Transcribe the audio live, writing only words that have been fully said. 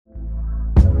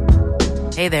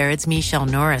Hey there, it's Michelle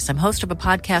Norris. I'm host of a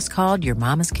podcast called Your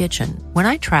Mama's Kitchen. When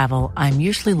I travel, I'm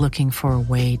usually looking for a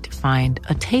way to find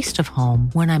a taste of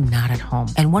home when I'm not at home.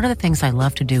 And one of the things I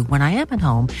love to do when I am at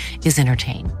home is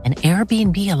entertain. And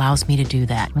Airbnb allows me to do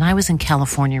that. When I was in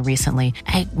California recently,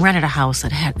 I rented a house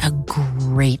that had a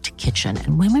great kitchen.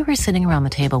 And when we were sitting around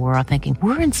the table, we were all thinking,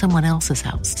 we're in someone else's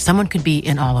house. Someone could be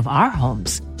in all of our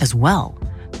homes as well.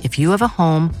 If you have a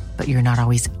home, but you're not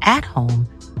always at home,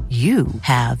 you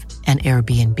have an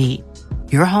Airbnb.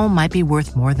 Your home might be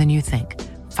worth more than you think.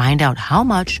 Find out how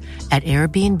much at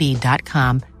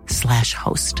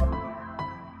airbnb.com/host.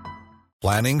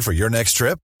 Planning for your next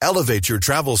trip? Elevate your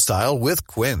travel style with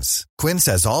Quince. Quince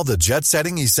has all the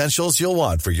jet-setting essentials you'll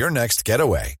want for your next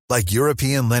getaway, like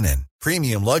European linen,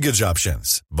 premium luggage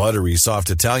options, buttery soft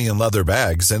Italian leather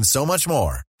bags, and so much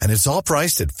more. And it's all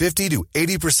priced at 50 to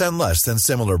 80% less than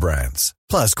similar brands.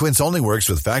 Plus, Quince only works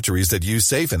with factories that use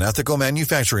safe and ethical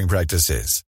manufacturing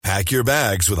practices. Pack your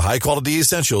bags with high-quality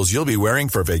essentials you'll be wearing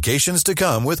for vacations to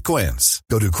come with Quince.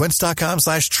 Go to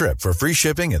quince.com/trip for free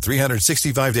shipping and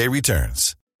 365-day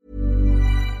returns.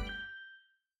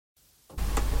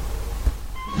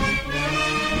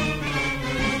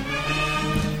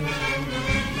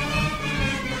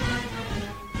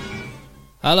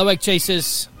 Hello, Egg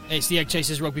Chasers. It's the Egg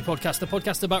Chasers Rugby Podcast, the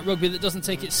podcast about rugby that doesn't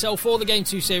take itself or the game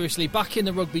too seriously. Back in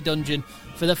the rugby dungeon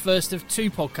for the first of two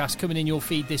podcasts coming in your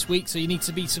feed this week. So you need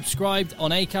to be subscribed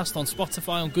on Acast, on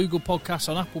Spotify, on Google Podcasts,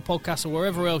 on Apple Podcasts, or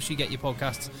wherever else you get your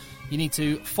podcasts. You need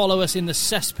to follow us in the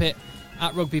cesspit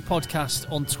at Rugby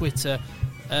Podcast on Twitter.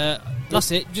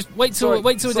 That's it. Just wait till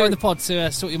we're doing the pod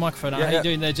to sort your microphone out. How you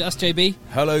doing there? That's JB.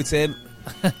 Hello, Tim.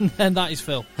 And that is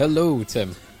Phil. Hello,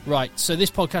 Tim. Right, so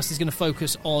this podcast is going to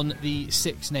focus on the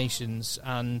Six Nations,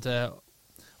 and I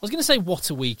was going to say what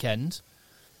a weekend,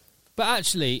 but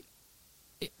actually,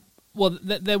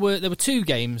 there were two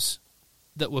games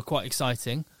that were quite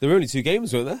exciting. There were only two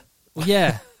games, weren't there? Well,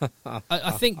 yeah, I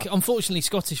think unfortunately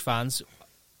Scottish fans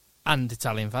and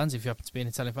Italian fans, if you happen to be an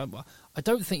Italian fan, but I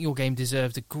don't think your game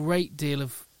deserved a great deal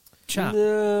of chat.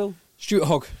 No, Stuart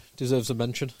Hogg deserves a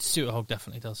mention. Stuart Hogg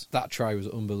definitely does. That try was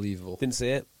unbelievable. Didn't see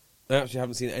it. I actually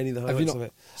haven't seen any of the highlights of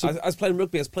it. So I was playing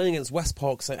rugby. I was playing against West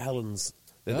Park St Helens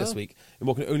this week in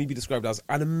what can only be described as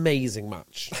an amazing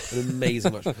match. An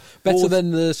amazing match. Better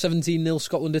than the 17-0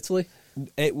 Scotland-Italy?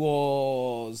 It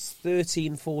was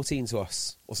 13-14 to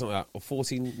us, or something like that. Or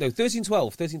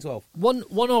 13-12. 13-12.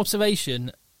 One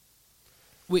observation,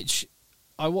 which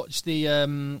I watched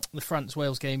the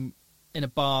France-Wales game in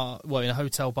a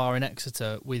hotel bar in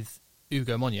Exeter with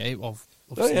Hugo Monnier of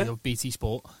BT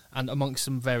Sport, and amongst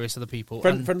some various other people.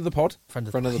 Friend of the pod. Friend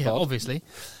of the pod, obviously.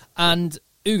 And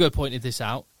Hugo pointed this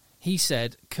out. He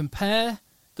said, compare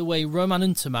the way Roman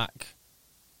Untermack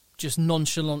just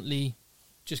nonchalantly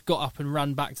just got up and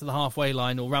ran back to the halfway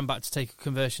line or ran back to take a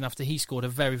conversion after he scored a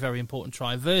very, very important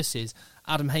try versus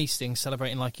Adam Hastings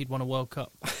celebrating like he'd won a World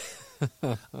Cup.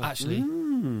 Actually,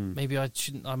 maybe I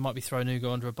shouldn't. I might be throwing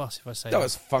Hugo under a bus if I say that. No,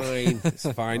 it's fine.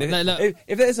 It's fine.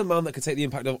 If there is a man that could take the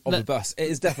impact of a bus, it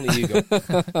is definitely Hugo.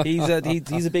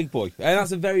 He's a big boy, and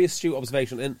that's a very astute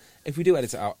observation. And if we do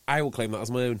edit it out, I will claim that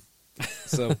as my own.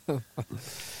 So,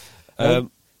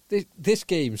 this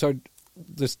game, the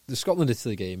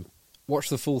Scotland-Italy game. Watch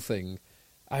the full thing.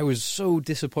 I was so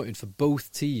disappointed for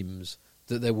both teams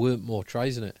that there weren't more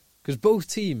tries in it, because both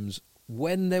teams,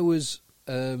 when there was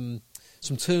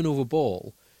some turnover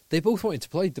ball, they both wanted to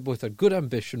play. They both had good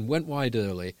ambition, went wide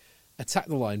early, attacked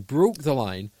the line, broke the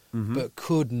line, but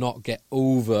could not get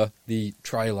over the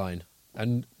try line.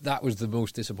 And that was the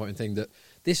most disappointing thing, that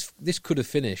this could have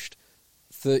finished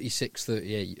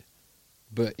 36-38,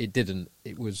 but it didn't.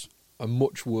 It was a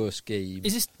much worse game,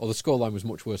 or the scoreline was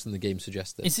much worse than the game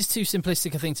suggested. Is this too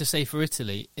simplistic a thing to say for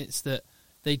Italy? It's that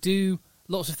they do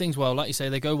lots of things well, like you say,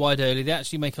 they go wide early, they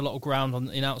actually make a lot of ground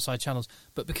in outside channels,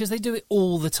 but because they do it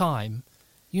all the time,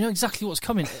 you know exactly what's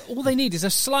coming. All they need is a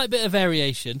slight bit of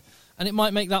variation, and it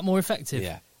might make that more effective.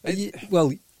 Yeah.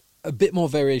 Well, a bit more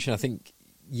variation, I think,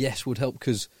 yes, would help,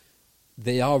 because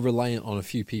they are reliant on a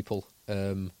few people.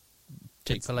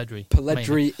 Jake Pelledri.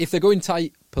 Pelledri. If they're going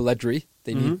tight, Pelledri.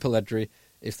 They need Pelledri.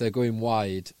 If they're going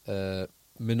wide,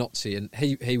 Minozzi. And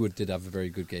Hayward did have a very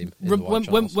good game.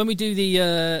 When we do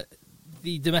the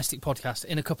domestic podcast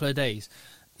in a couple of days,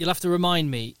 you'll have to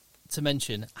remind me to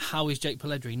mention, how is Jake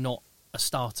Pelledri not a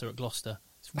starter at Gloucester?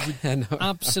 It's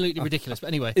absolutely ridiculous. But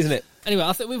anyway, isn't it? Anyway,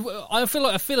 I feel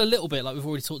a little bit like we've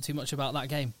already talked too much about that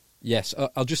game. Yes,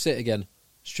 I'll just say it again.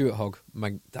 Stuart Hogg,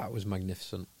 that was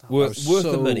magnificent. Worth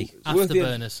the money.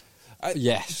 Afterburners.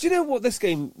 Yes. Do you know what this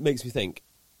game makes me think?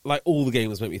 Like all the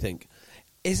games make me think.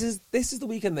 This is the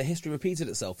weekend that history repeated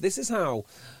itself. This is how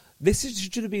this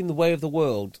should have been the way of the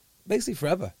world basically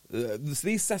forever.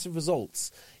 These set of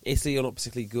results, Italy are not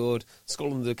particularly good,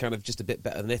 Scotland are kind of just a bit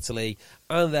better than Italy,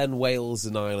 and then Wales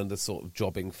and Ireland are sort of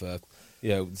jobbing for,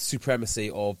 the supremacy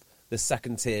of the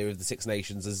second tier of the Six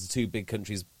Nations as the two big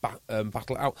countries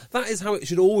battle it out. That is how it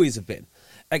should always have been,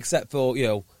 except for,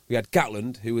 we had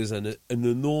Gatland, who was an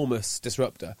enormous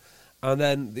disruptor, and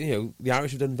then, the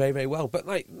Irish have done very, very well. But,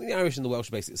 the Irish and the Welsh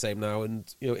are basically the same now,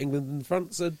 and, England and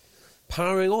France are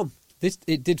powering on.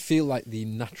 It did feel like the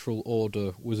natural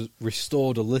order was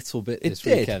restored a little bit this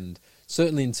weekend.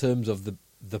 Certainly in terms of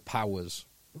the powers.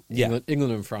 Yeah.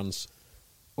 England and France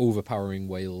overpowering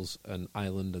Wales and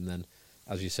Ireland, and then,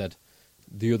 as you said,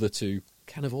 the other two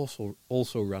kind of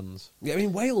also runs. Yeah, I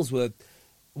mean, Wales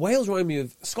remind me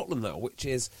of Scotland now, which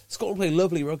is Scotland play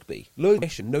lovely rugby, low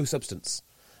ambition, no substance.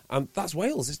 And that's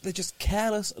Wales. They're just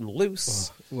careless and loose.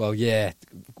 Oh, well, yeah,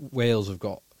 Wales have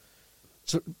got...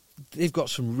 They've got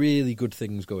some really good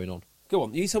things going on. Go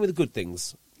on, you tell me the good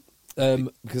things.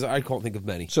 Because I can't think of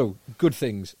many. So, good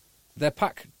things. Their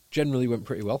pack generally wwent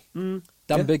pretty well. Dan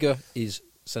Biggar is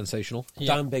sensational.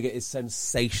 Yeah. Dan Biggar is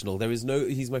sensational.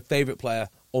 He's my favourite player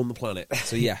on the planet.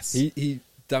 So, yes.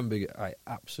 Dan Biggar, I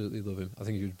absolutely love him. I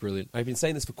think he was brilliant. I've been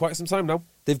saying this for quite some time now.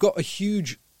 They've got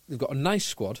a nice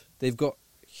squad. They've got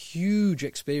huge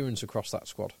experience across that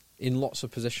squad in lots of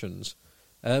positions.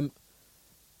 And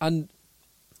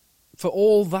for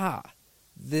all that,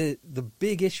 the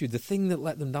big issue, the thing that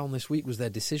let them down this week was their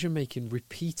decision-making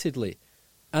repeatedly.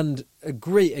 And a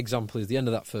great example is the end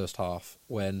of that first half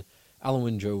when Alan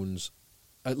Wynne-Jones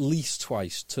at least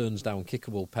twice turns down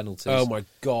kickable penalties. Oh, my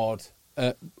God.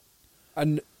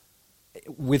 And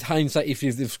with hindsight, if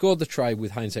they've scored the try,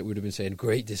 with hindsight, we would have been saying,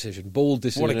 great decision, bold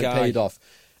decision, what a guy. It paid off.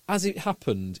 As it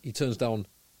happened, he turns down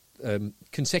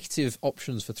consecutive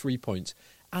options for 3 points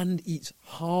and eats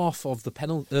half of the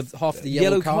half the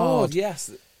yellow card.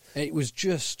 Yes, it was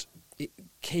just, it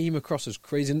came across as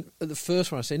crazy. And at the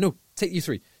first one, I say, no, take your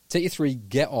three,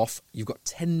 get off. You've got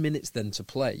 10 minutes then to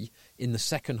play in the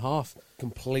second half.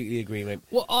 Completely agree, mate.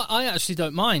 Well, I actually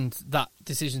don't mind that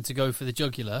decision to go for the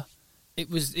jugular. It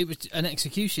was an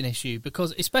execution issue,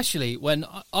 because especially when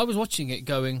I was watching it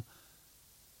going,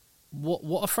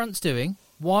 what are France doing?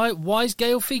 Why is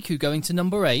Gael Fickou going to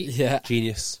number 8? Yeah.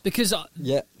 Genius. Because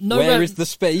where is the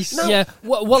space? No. Yeah.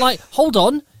 Well, hold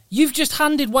on. You've just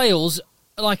handed Wales,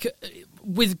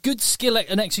 with good skill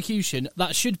and execution,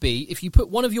 that should be, if you put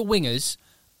one of your wingers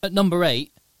at number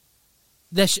 8,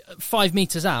 they're 5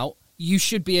 metres out, you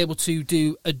should be able to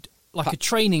do a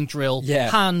training drill,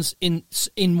 hands in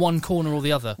one corner or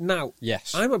the other. Now,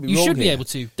 yes, I might be you wrong should be here. able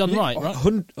to. Done right?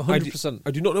 100%.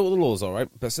 I do not know what the laws are, right?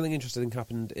 But something interesting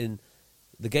happened in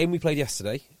the game we played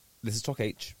yesterday. This is Talk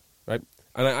H, right?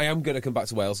 And I am going to come back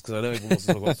to Wales because I know everyone wants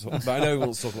to talk about. But I know everyone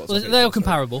wants to talk about. Well, they are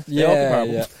comparable. They are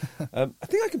comparable. I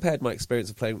think I compared my experience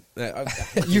of playing.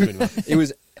 It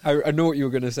was. I know what you were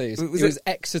going to say. It was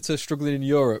Exeter struggling in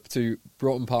Europe to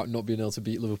Broughton Park not being able to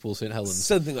beat Liverpool St Helens.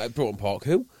 Something like Broughton Park.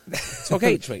 Who? Talk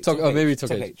H, mate. Maybe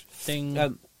Talk H.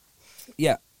 Ding.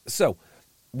 Yeah. So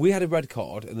we had a red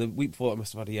card, and the week before I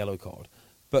must have had a yellow card.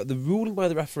 But the ruling by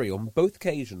the referee on both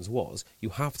occasions was you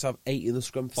have to have 8 in the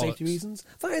scrum for safety reasons.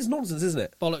 That is nonsense, isn't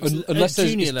it? Bollocks. Unless at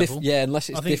junior level. Unless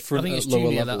it's different at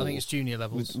lower level. I think it's junior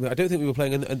levels. I don't think we were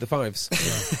playing under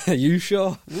 5s. Are you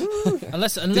sure?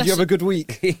 unless Did you have a good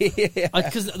week?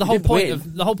 Because the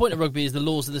whole point of rugby is the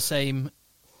laws are the same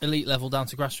elite level down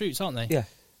to grassroots, aren't they? Yeah.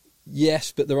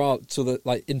 Yes, but there are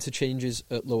interchanges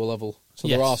at lower level. So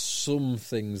there are some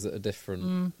things that are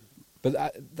different.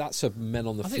 But that's a men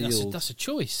on the field. I think that's a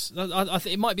choice. I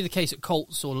think it might be the case at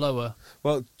Colts or lower.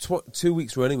 Well, 2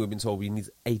 weeks running, we've been told we need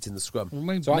 8 in the scrum. Well,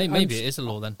 maybe it is a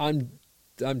law then.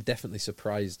 I'm definitely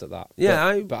surprised at that.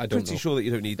 Yeah, but I don't pretty know. Sure that you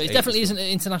don't need. But it definitely isn't at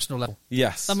international level.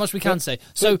 Yes, that much we can say.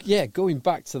 So going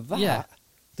back to that,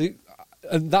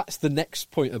 and that's the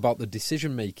next point about the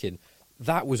decision making.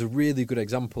 That was a really good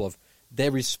example of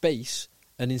there is space,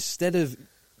 and instead of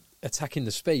attacking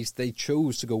the space, they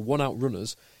chose to go one out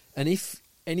runners. And if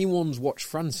anyone's watched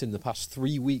France in the past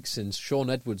 3 weeks since Sean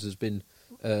Edwards has been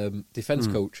defence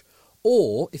coach,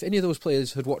 or if any of those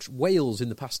players had watched Wales in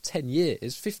the past 10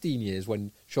 years, 15 years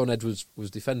when Sean Edwards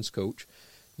was defence coach,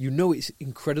 you know it's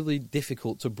incredibly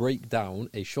difficult to break down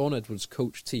a Sean Edwards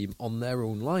coach team on their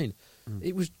own line.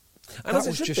 It was, and that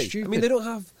was just stupid. I mean, they don't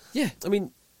have... Yeah. I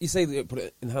mean, you say that you put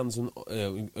it in hands in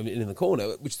the corner,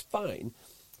 which is fine.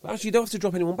 But actually, you don't have to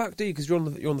drop anyone back, do you? Because you're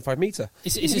on the 5 metre.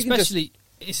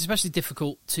 It's especially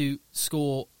difficult to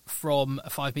score from a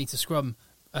 5 metre scrum,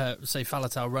 say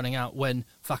Faletau running out when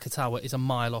Fakatawa is a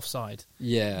mile offside.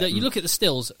 Yeah. You look at the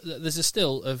stills, there's a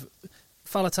still of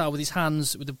Faletau with his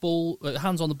hands with the ball,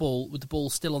 hands on the ball, with the ball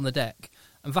still on the deck,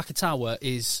 and Vakatawa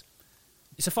is.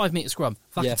 It's a 5 metre scrum.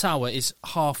 Vakatawa is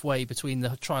halfway between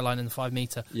the try line and the 5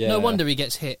 metre. Yeah. No wonder he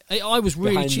gets hit. I was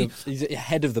really he's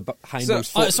ahead of the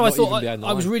hindmost foot. So I thought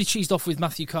I was really cheesed off with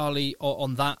Matthew Carley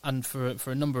on that, and for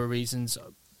a number of reasons.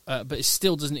 But it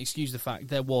still doesn't excuse the fact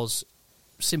there was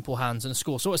simple hands and a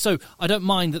score. So I don't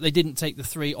mind that they didn't take the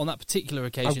 3 on that particular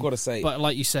occasion. I've got to say, but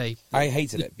like you say, I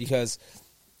hated it because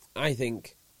I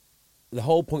think the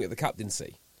whole point of the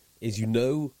captaincy is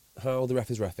how the ref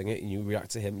is reffing it and you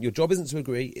react to him. Your job isn't to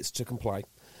agree, it's to comply.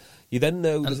 You then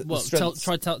know the strengths.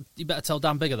 You better tell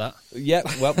Dan Bigger that. Yeah,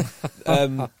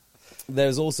 well,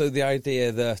 there's also the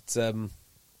idea that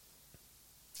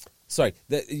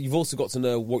that you've also got to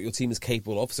know what your team is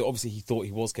capable of. So obviously he thought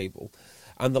he was capable.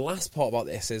 And the last part about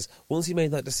this is, once he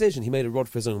made that decision, he made a rod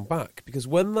for his own back. Because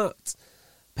when that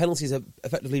penalties are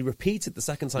effectively repeated the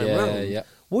second time round,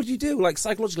 what do you do? Like,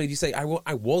 psychologically, do you say,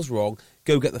 I was wrong,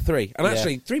 go get the 3? And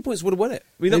actually, 3 points would have won it.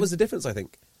 I mean, that was the difference, I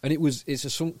think. And it's a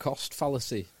sunk cost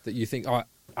fallacy that you think, oh,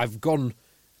 I've gone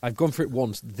for it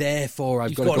once, therefore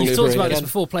I've got to go for it. You've talked about this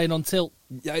before, playing on tilt,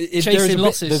 chasing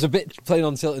losses. There's a bit playing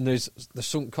on tilt and there's the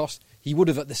sunk cost. He would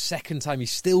have, at the second time, he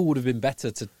still would have been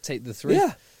better to take the 3.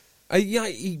 Yeah,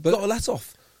 he got a let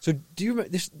off. So do you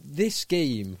remember, this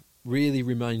game really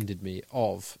reminded me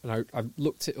of, and I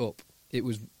looked it up, it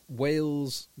was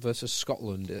Wales versus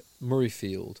Scotland at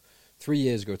Murrayfield 3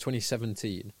 years ago,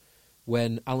 2017,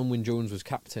 when Alan Wynne-Jones was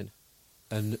captain.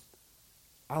 And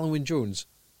Alan Wynne-Jones,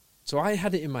 so I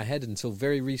had it in my head until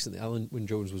very recently, Alan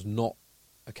Wynne-Jones was not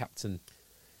a captain,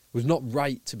 was not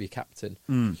right to be captain.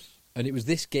 And it was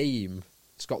this game,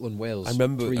 Scotland-Wales, I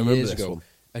remember 3 years this ago, one.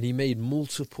 And he made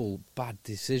multiple bad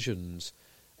decisions.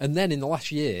 And then in the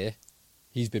last year,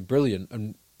 he's been brilliant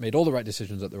and made all the right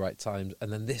decisions at the right times.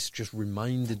 And then this just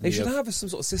reminded me They should have some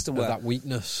sort of system where that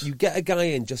weakness. You get a guy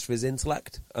in just for his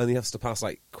intellect, and he has to pass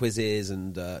like quizzes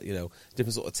and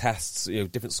different sort of tests,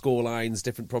 different score lines,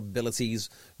 different probabilities,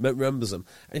 remembers them.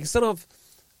 And you can still have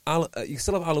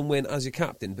Alan Wynne as your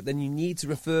captain, but then you need to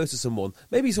refer to someone,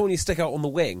 maybe someone you stick out on the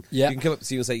wing. You can come up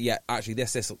to you and say, yeah, actually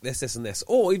this, and this.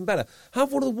 Or even better,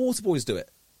 have one of the water boys do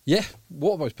it. Yeah,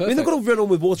 water boys, perfect. I mean, they've got to run on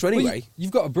with water anyway. Well,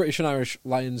 you've got a British and Irish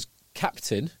Lions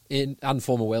captain and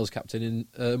former Wales captain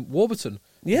in Warburton.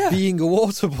 Yeah. Being a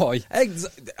water boy.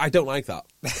 I don't like that.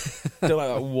 I don't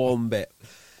like that one bit.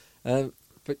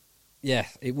 But yeah,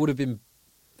 it would have been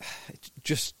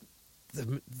just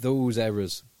those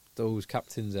errors, those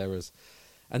captain's errors.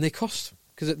 And they cost,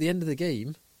 because at the end of the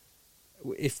game,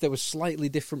 if there was slightly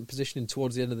different positioning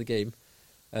towards the end of the game,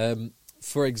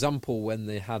 for example, when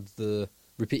they had the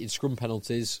repeated scrum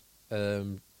penalties,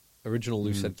 original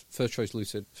Lucid, first choice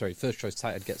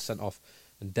Tighthead gets sent off,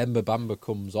 and Demba Bamba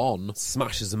comes on,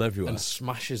 smashes them everywhere, and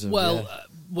smashes them. Well,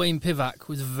 Wayne Pivac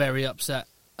was very upset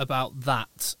about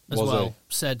that as well. He?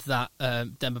 Said that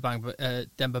Demba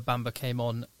Bamba came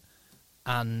on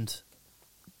and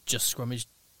just scrummaged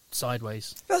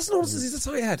sideways. That's nonsense. He's a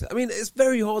tight head. I mean, it's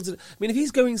very hard to. I mean, if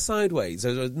he's going sideways,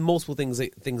 there are multiple things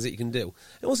that you can do.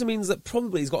 It also means that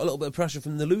probably he's got a little bit of pressure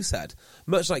from the loose head,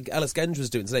 much like Ellis Gendra's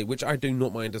doing today, which I do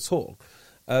not mind at all.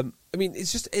 I mean,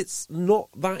 it's not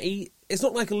that. It's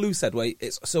not like a loose head way.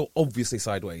 It's so obviously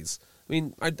sideways. I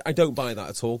mean, I don't buy that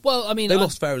at all. Well, I mean, they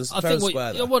lost fair and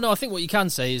square there. Well, no, I think what you can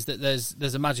say is that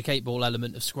there's a magic 8-ball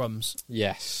element of scrums.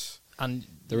 Yes. And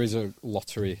there is a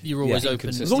lottery. You're always open.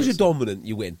 As long as you're dominant,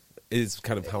 you win. Is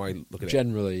kind of how I look at it.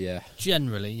 Generally, yeah.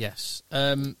 Generally, yes.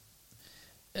 Let's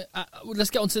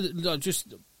get on to just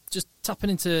tapping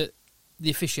into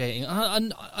the officiating.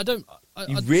 I don't.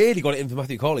 You've really got it in for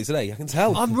Matthew Carley today. I can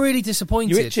tell. I'm really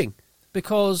disappointed. You're itching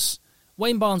because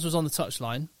Wayne Barnes was on the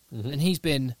touchline, and he's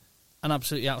been an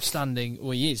absolutely outstanding.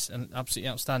 Or he is an absolutely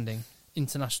outstanding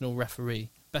international referee,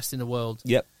 best in the world.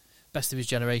 Yep. Best of his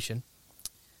generation,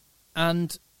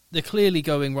 and they're clearly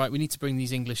going, right, we need to bring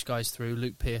these English guys through,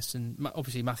 Luke Pearce and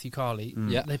obviously Matthew Carley.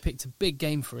 Yeah. They picked a big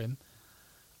game for him.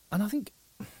 And I think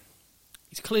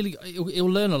he's clearly,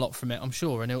 he'll learn a lot from it, I'm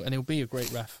sure, and he'll be a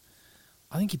great ref.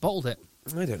 I think he bottled it.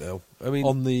 I don't know. I mean,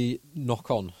 on the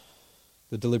knock-on,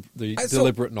 the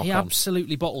deliberate knock-on. He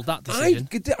absolutely bottled that decision.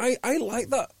 I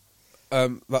like that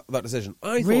that decision.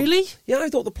 Really? Yeah, I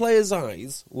thought the player's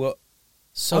eyes were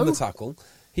on the tackle.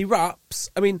 He raps.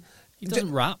 I mean... He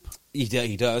doesn't rap. He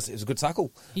does. It was a good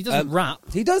tackle. He doesn't rap.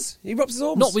 He does. He raps his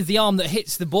arms. Not with the arm that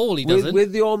hits the ball, he doesn't.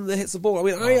 With the arm that hits the ball. I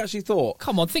mean, I actually thought...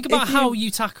 Come on, think about how you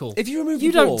tackle. If you remove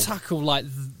the ball... You don't tackle like...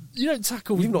 You don't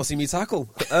tackle... You've not seen me tackle.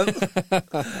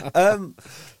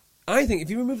 I think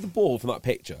if you remove the ball from that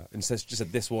picture and just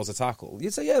said this was a tackle,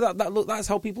 you'd say, yeah, that's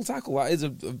how people tackle. That is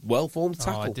a well-formed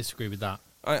tackle. I disagree with that.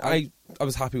 I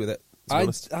was happy with it, to be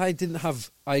honest. I didn't have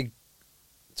an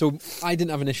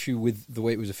issue with the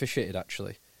way it was officiated.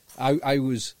 Actually,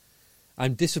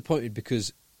 I'm disappointed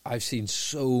because I've seen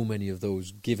so many of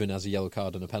those given as a yellow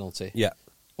card and a penalty. Yeah.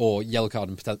 Or yellow card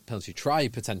and penalty try,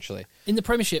 potentially. In the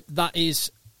Premiership, that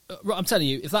is... I'm telling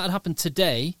you, if that had happened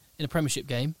today in a Premiership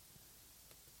game,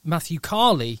 Matthew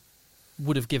Carley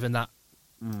would have given that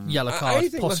yellow card,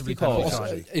 possibly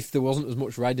penalty. If there wasn't as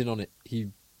much riding on it,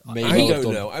 he may I well don't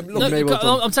done. know.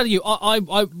 I'm telling you,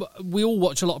 we all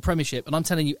watch a lot of Premiership, and I'm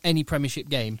telling you, any Premiership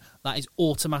game, that is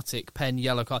automatic pen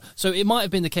yellow card. So it might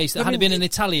have been the case that had it been an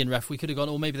Italian ref, we could have gone,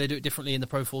 or maybe they do it differently in the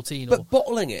Pro 14. But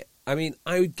bottling it, I mean,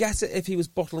 I would get it if he was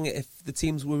bottling it if the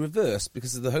teams were reversed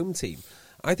because of the home team.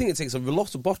 I think it takes a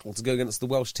lot of bottle to go against the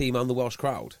Welsh team and the Welsh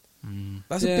crowd.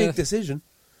 That's a big decision.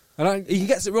 And he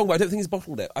gets it wrong, but I don't think he's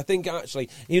bottled it. I think, actually,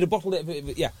 he'd have bottled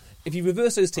it. If you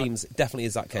reverse those teams, it definitely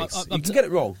is that case. You can get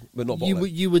it wrong, but not bottle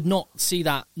it. You would not see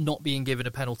that not being given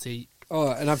a penalty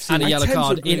and I've seen and a yellow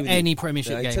card in any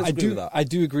Premiership game. I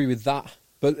do agree with that,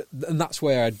 and that's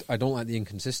where I don't like the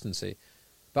inconsistency.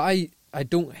 But I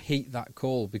don't hate that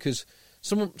call because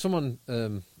someone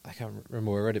I can't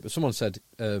remember where I read it, but someone said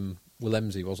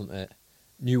Willemsey, wasn't it,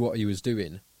 knew what he was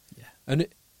doing. Yeah. And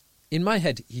in my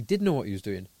head, he did know what he was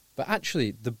doing. But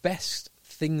actually, the best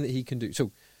thing that he can do...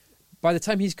 So, by the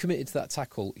time he's committed to that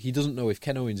tackle, he doesn't know if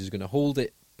Ken Owens is going to hold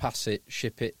it, pass it,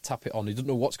 ship it, tap it on. He doesn't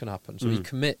know what's going to happen. So he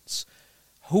commits,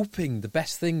 hoping the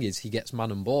best thing is he gets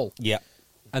man and ball. Yeah.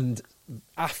 And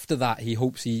after that, he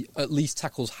hopes he at least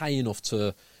tackles high enough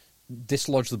to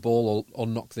dislodge the ball or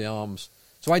knock the arms.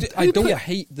 So I don't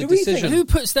hate the decision. Who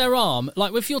puts their arm...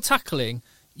 Like, if you're tackling,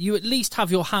 you at least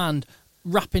have your hand...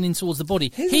 wrapping in towards the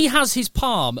body. He has his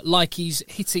palm like he's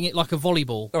hitting it like a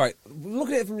volleyball. All right, look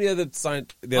at it from the other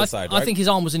side. Right? I think his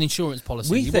arm was an insurance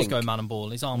policy. He was going man and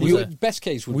ball. His arm was best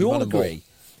case would we be all man and ball. agree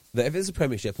that if it's a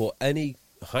Premiership or any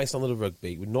high standard of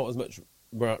rugby with not as much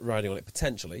riding on it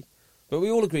potentially, but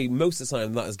we all agree most of the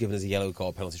time that is given as a yellow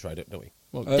card penalty try, don't we?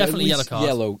 Well, definitely yellow card.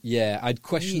 Yellow, yeah. I'd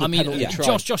question the penalty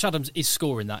try. Josh Adams is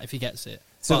scoring that if he gets it.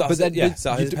 So that's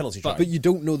his penalty try. But you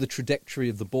don't know the trajectory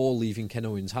of the ball leaving Ken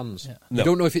Owens' hands. Yeah. No. You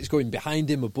don't know if it's going behind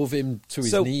him, above him, to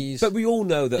his knees. But we all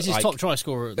know that... This is top try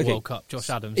scorer at the World Cup,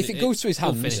 Josh Adams. If it goes to his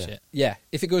hands... He'll finish it. Yeah,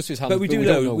 if it goes to his hands... But we do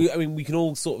know... we can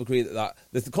all sort of agree that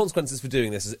the consequences for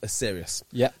doing this are serious.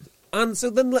 Yeah. And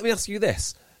so then let me ask you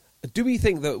this. Do we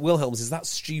think that Wilhelms is that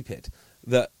stupid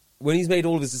that when he's made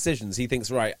all of his decisions, he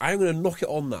thinks, right, I'm going to knock it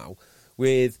on now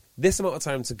with this amount of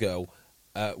time to go,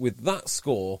 with that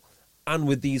score... and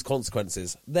with these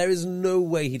consequences, there is no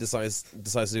way he decides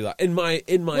to do that. In my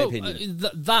opinion,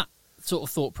 that sort of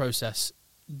thought process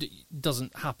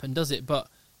doesn't happen, does it? But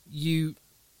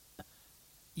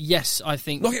yes, I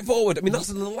think knock it forward. I mean, that's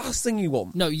the last thing you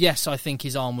want. No, yes, I think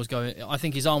his arm was going. I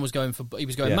think his arm was going for. He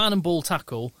was going man and ball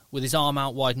tackle with his arm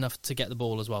out wide enough to get the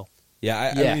ball as well.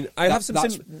 Yeah, I mean,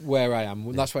 that's where I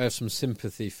am. That's why I have some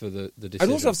sympathy for the decision.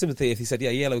 I'd also have sympathy if he said,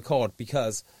 yellow card,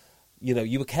 because...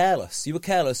 you were careless. You were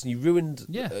careless and you ruined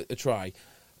a try.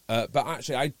 But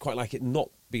actually, I quite like it not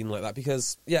being like that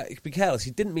because, it could be careless. He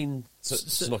didn't mean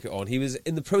to knock it on. He was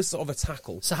in the process of a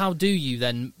tackle. So how do you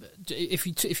then, if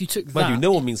you took that...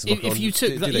 no one means to knock it on. If you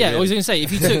took that, I was going to say,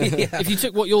 if you took if you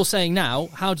took what you're saying now,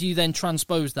 how do you then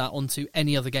transpose that onto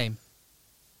any other game?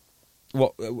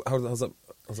 What? How's that?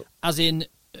 As in,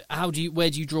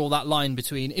 where do you draw that line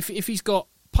between... If he's got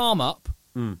palm up...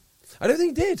 I don't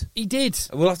think he did. He did.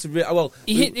 We'll have to.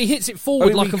 He hits it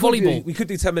forward like a volleyball. We could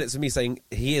do 10 minutes of me saying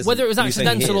he is. Whether it was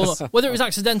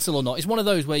accidental or not, it's one of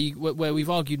those where we've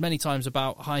argued many times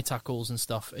about high tackles and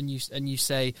stuff, and you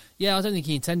say, I don't think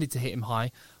he intended to hit him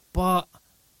high, but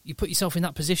you put yourself in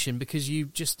that position because you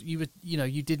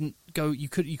didn't go. You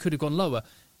could have gone lower.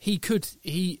 He put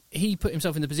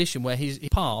himself in the position where his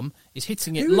palm is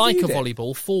hitting it like a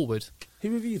volleyball forward.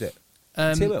 Who reviewed it?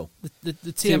 TMO. The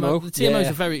TMO is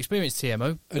a very experienced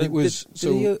TMO, and it was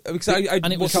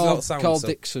Carl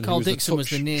Dixon. Carl Dixon was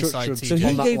the near side team. So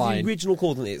he gave the original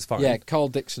coordinates. Fine. Yeah, Carl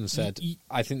Dixon said,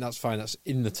 "I think that's fine. That's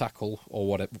in the tackle or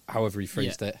whatever, however he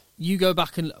phrased it." You go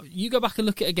back and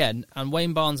look at it again, and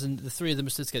Wayne Barnes and the three of them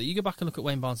are stood together. You go back and look at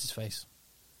Wayne Barnes' face.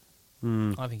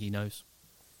 I think he knows.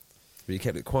 But he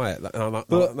kept it quiet.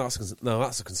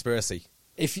 That's a conspiracy.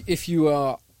 If you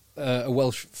are a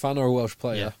Welsh fan or a Welsh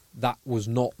player, that was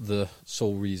not the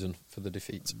sole reason for the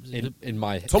defeat. In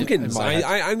my Tompkins,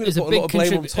 I'm going to put a lot of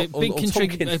blame on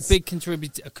Tompkins. A big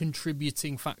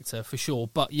contributing factor for sure.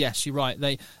 But yes, you're right.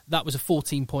 That was a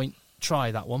 14-point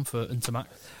try, that one for Ntamak.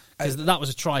 Because that was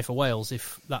a try for Wales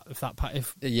if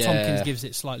Tompkins gives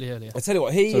it slightly earlier. I tell you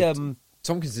what,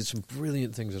 Tompkins did some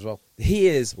brilliant things as well. He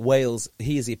is Wales.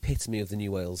 He is the epitome of the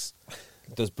new Wales.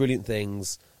 Does brilliant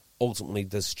things. Ultimately,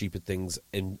 does stupid things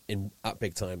at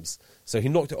big times. So he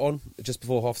knocked it on just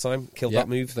before half time. Killed that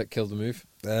move. That killed the move.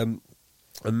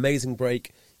 Amazing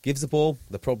break. Gives the ball.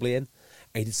 They're probably in.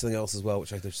 And he did something else as well,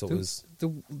 which I just thought was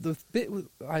the bit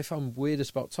I found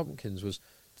weirdest about Tompkins was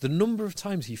the number of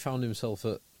times he found himself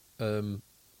at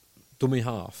dummy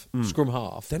half, scrum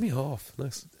half, demi half.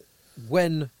 Nice.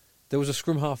 When there was a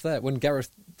scrum half there, when Gareth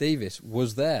Davis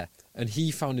was there, and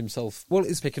he found himself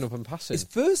picking up and passing. His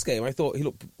first game, I thought he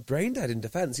looked brain dead in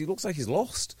defence. He looks like he's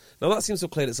lost. Now that seems to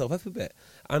have cleared itself up a bit.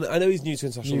 And I know he's new to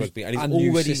international rugby, and he's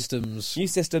already new systems. New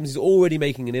systems. He's already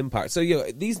making an impact. So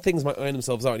these things might iron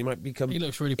themselves out, and he might become. He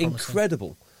looks really promising.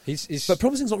 Incredible. But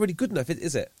promising's not really good enough,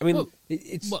 is it? I mean,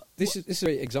 this is a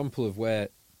great example of where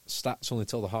stats only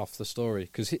tell the half the story,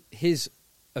 because his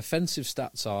offensive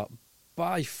stats are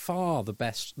by far the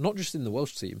best, not just in the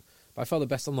Welsh team, by far the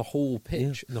best on the whole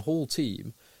pitch, and the whole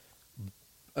team.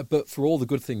 But for all the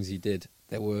good things he did,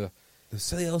 there were a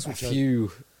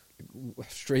few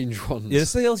strange ones. Yeah, there's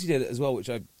something else he did as well, which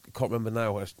I can't remember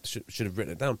now. I should have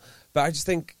written it down. But I just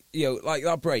think, like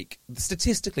that break,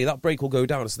 statistically, that break will go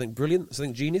down as something brilliant,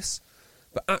 something genius.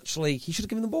 But actually, he should have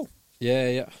given the ball.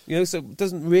 Yeah. So it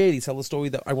doesn't really tell the story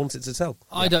that I want it to tell.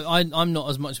 I'm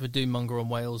not as much of a doom monger on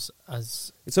Wales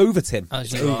as it's over, Tim.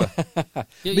 As you are.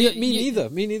 Me neither.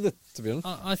 To be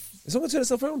honest, it's not going to turn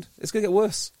itself around. It's going to get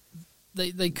worse.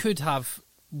 They could have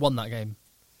won that game.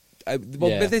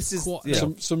 But this is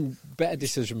some better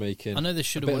decision making. I know they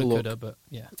should have won, could have, but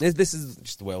yeah. This is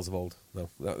just the Wales of old. No,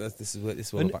 this is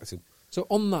what we're back to. So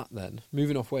on that, then,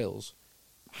 moving off Wales,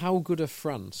 how good are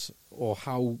France, or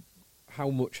how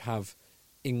much have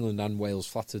England and Wales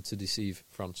flattered to deceive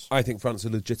France? I think France are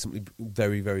legitimately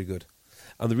very, very good.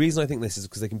 And the reason I think this is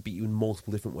because they can beat you in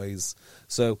multiple different ways.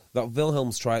 So that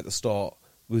Wilhelm's try at the start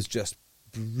was just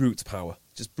brute power.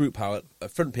 Just brute power.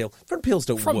 Front peel. Front peels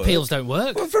don't work. Front peels don't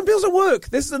work. Well, front peels don't work.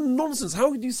 This is a nonsense.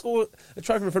 How could you score a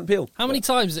try from a front peel? How many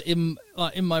times in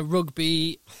my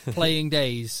rugby playing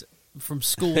days, from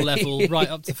school level right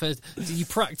up to first, do you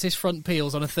practice front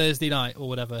peels on a Thursday night or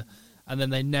whatever, and then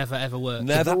they never ever work?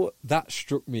 That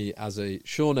struck me as a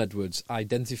Sean Edwards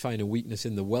identifying a weakness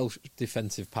in the Welsh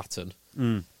defensive pattern.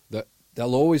 That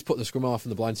they'll always put the scrum half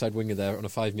and the blindside winger there on a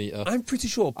 5 metre. I'm pretty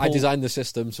sure I designed the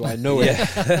system, so I know it.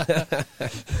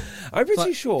 I'm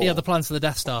pretty sure. He had the plans for the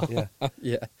Death Star.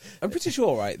 Yeah. I'm pretty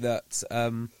sure, right, that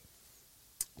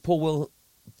Paul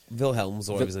Wilhelms,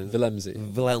 or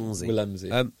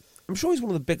Willemsey. I'm sure he's one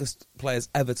of the biggest players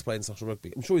ever to play international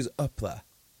rugby. I'm sure he's up there.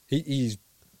 He's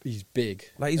big.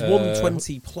 Like he's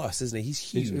 120 plus, isn't he? He's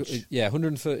huge.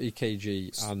 130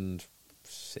 kg and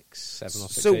 6, 7 or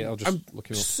 6. So 8. I'll just look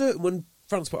him up. Certain when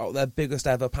France put out their biggest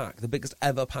ever pack, the biggest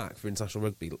ever pack for international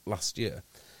rugby last year,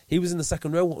 he was in the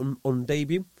second row on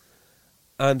debut,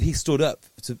 and he stood up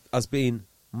as being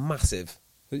massive.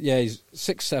 Yeah, he's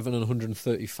 6'7" and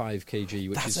 135 kg,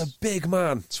 which That's is a big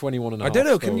man. 21 and a half. I don't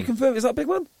know. Stone. Can you confirm? Is that a big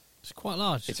man? It's quite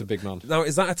large. It's a big man. Now,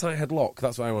 is that a tight head lock?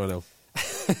 That's what I want to know.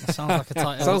 Sounds like a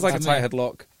tight head Sounds like a tight head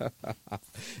lock.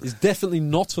 It's definitely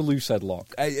not a loose head lock.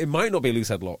 It might not be a loose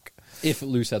head lock. If a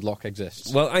loose head lock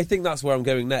exists. Well, I think that's where I'm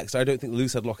going next. I don't think the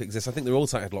loose head lock exists. I think they're all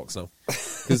tight head locks now.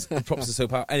 Because the props are so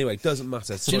powerful. Anyway, doesn't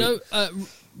matter. Do you know,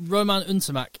 Roman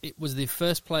Untermack, it was the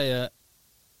first player...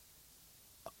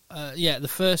 the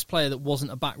first player that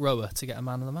wasn't a back rower to get a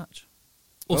man of the match.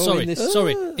 Sorry,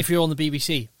 if you're on the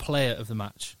BBC, player of the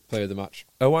match. Player of the match.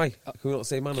 Oh, why? Can we not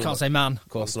say man? You can't say man. Of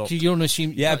course not. You don't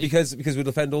assume... Yeah, because we'll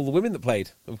defend all the women that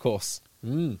played, of course.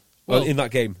 Well, in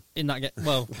that game.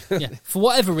 Well, yeah. For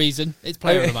whatever reason, it's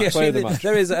player of the match. Player of the match.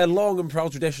 There is a long and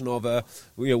proud tradition of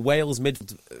Wales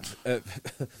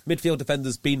midfield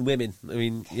defenders being women. I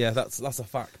mean, yeah, that's a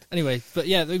fact. Anyway, but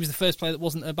yeah, he was the first player that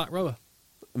wasn't a back rower.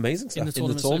 Amazing stuff. In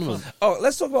the tournament. Oh,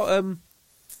 let's talk about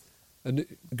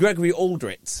Gregory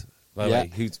Aldrit, by the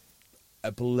way, who's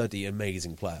a bloody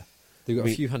amazing player. They've got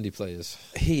a few handy players.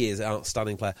 He is an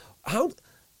outstanding player.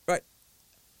 Right,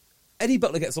 Eddie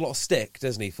Butler gets a lot of stick,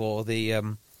 doesn't he, for the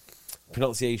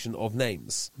pronunciation of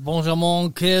names.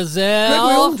 Benjamin Kaiser.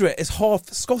 Gregory Aldrit is half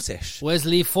Scottish.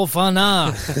 Wesley Fofana.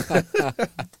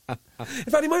 In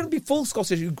fact, he might not be full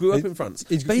Scottish. He grew up in France,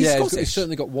 but he's Scottish. He's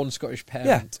certainly got one Scottish parent.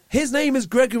 Yeah, his name is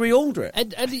Gregory Aldrit.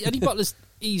 Eddie Butler's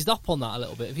eased up on that a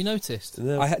little bit. Have you noticed?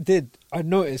 No. I I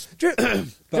noticed,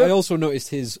 but I also noticed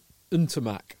his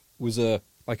Untermack was a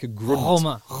grunt.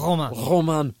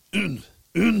 Roman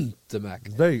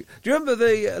Untermack. Do you remember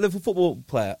the Liverpool football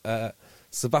player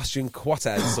Sebastian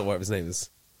Coates, or whatever his name is?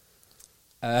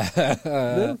 No,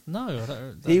 I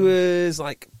don't. He was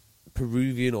like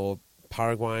Peruvian or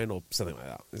Paraguayan or something like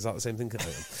that. Is that the same thing?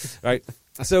 Right.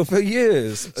 So for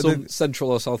years, some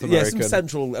Central or South American, some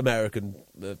Central American,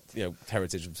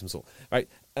 heritage of some sort, right?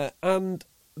 And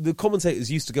the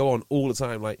commentators used to go on all the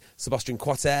time, like Sebastian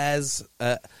Cortez.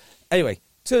 Anyway,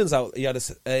 turns out he had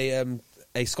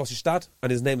a Scottish dad, and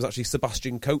his name was actually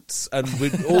Sebastian Coates, and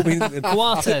we'd all been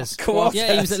Coates.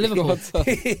 Yeah, he was at Liverpool.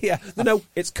 Yeah, no,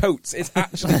 it's Coates. It's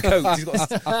actually Coates.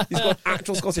 He's got an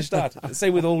actual Scottish dad.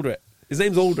 Same with Aldrit. His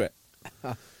name's Aldrit.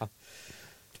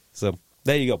 So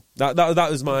there you go.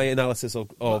 That was my analysis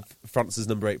of France's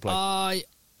number 8 play.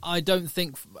 I don't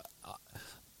think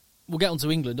we'll get on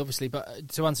to England, obviously, but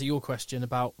to answer your question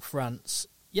about France,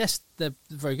 yes, they're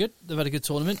very good. They've had a good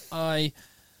tournament.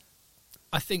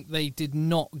 I think they did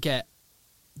not get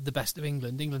the best of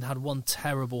England. England had one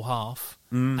terrible half,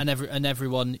 and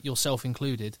everyone, yourself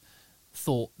included,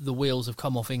 thought the wheels have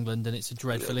come off England and it's a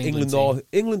dreadful England team.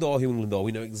 England are who England are.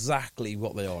 We know exactly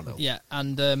what they are now. Yeah,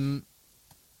 and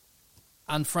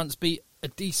France beat a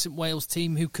decent Wales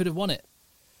team who could have won it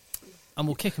and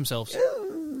will kick themselves.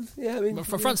 Yeah, I mean,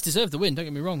 France deserved the win. Don't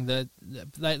get me wrong; they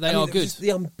are good. Just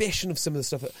the ambition of some of the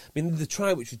stuff. I mean, the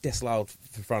try which was disallowed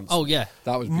for France. Oh yeah,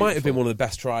 that was might have been one of the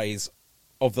best tries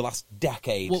of the last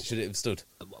decade. Should it have stood?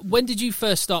 When did you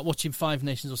first start watching Five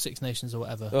Nations or Six Nations or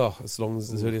whatever? Oh, as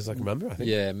early as I can remember. I think.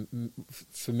 Yeah,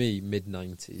 for me,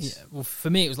 mid-90s. Yeah, well, for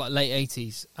me, it was like late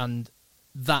 80s, and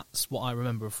that's what I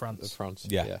remember of France.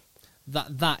 Yeah.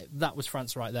 That was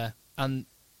France right there, and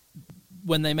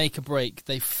when they make a break,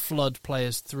 they flood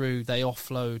players through, they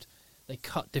offload, they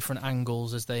cut different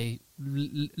angles as they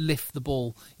lift the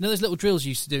ball. You know those little drills you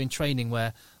used to do in training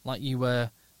where, like, you run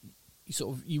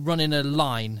in a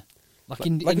line, like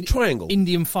a triangle,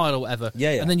 Indian file or whatever.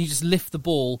 Yeah. And then you just lift the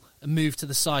ball and move to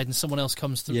the side, and someone else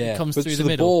comes through. Yeah. Comes through so the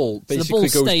middle. Ball basically so the ball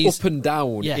goes stays up and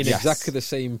down in Yes. exactly the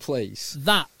same place.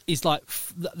 That is like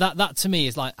that to me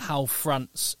is like how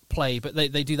France play, but they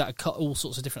do that at all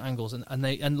sorts of different angles,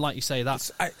 and like you say,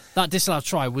 that disallowed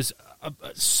try was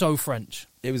so French.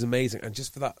 It was amazing, and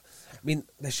just for that, I mean,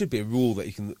 there should be a rule that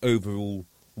you can overrule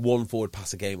one forward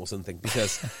pass a game or something,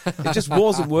 because it just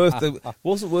wasn't worth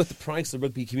the price the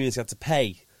rugby community had to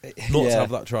pay not to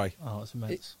have that try. Oh, it's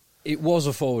immense. It was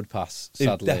a forward pass.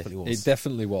 Sadly, It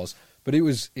definitely was. But it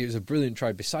was a brilliant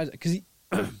try. Besides, because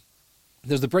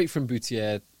there's the break from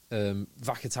Boutier,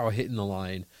 Vakatawa hitting the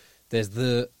line. There's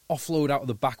the offload out of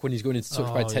the back when he's going into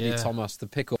touch by Teddy Thomas, the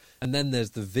pick up, and then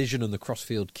there's the vision and the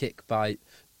crossfield kick by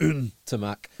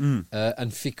Tamak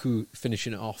and Fiku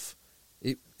finishing it off.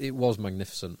 It was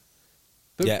magnificent.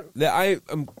 But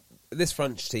this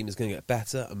French team is going to get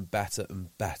better and better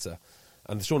and better,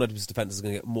 and the Sean Edwards defence is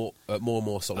going to get more and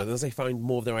more solid. And as they find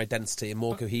more of their identity and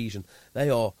more cohesion, they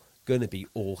are going to be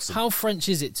awesome. How French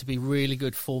is it to be really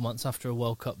good 4 months after a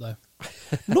World Cup, though?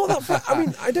 Not that far. I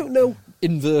mean, I don't know.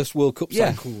 Inverse World Cup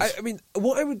cycles. I mean,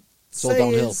 what I would it's all say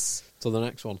downhill is till the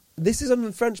next one. This is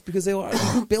un-French because they are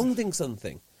building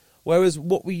something, whereas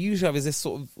what we usually have is this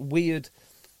sort of weird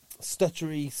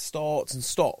stuttery starts and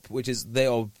stop, which is they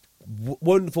are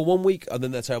wonderful one week and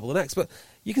then they're terrible the next. But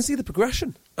you can see the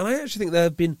progression, and I actually think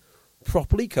they've been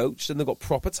properly coached and they've got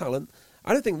proper talent.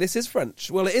 I don't think this is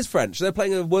French. Well, it is French. They're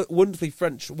playing a wonderfully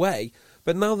French way,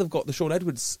 but now they've got the Sean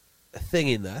Edwards thing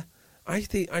in there. I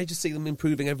just see them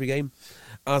improving every game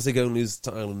as they go and lose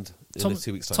to Ireland in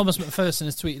 2 weeks' time. Thomas McPherson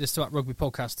has tweeted us to @Rugby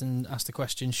Podcast and asked the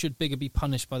question: should Biggar be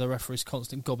punished by the referee's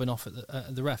constant gobbing off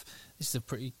at the ref? This is a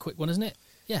pretty quick one, isn't it?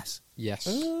 Yes.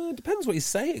 Depends what he's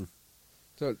saying.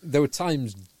 So there were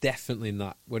times definitely in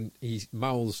that when he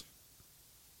mouths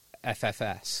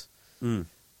FFS.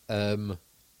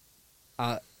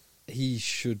 He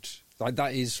should, like,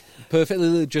 that is perfectly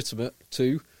legitimate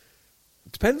to.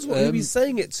 Depends who he's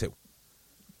saying it to.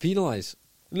 Penalise.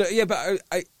 Yeah, but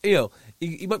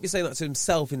he might be saying that to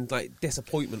himself in like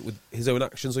disappointment with his own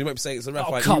actions, or he might be saying it's the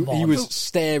ref. He was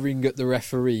staring at the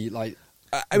referee, like,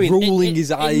 I mean, rolling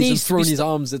his eyes and throwing his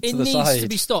arms to the side. It needs to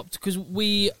be stopped because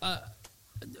we.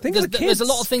 There's a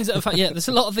lot of things that have there's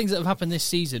a lot of things that have happened this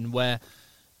season where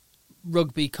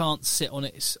rugby can't sit on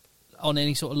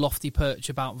any sort of lofty perch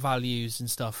about values and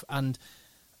stuff, and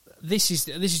this is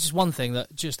just one thing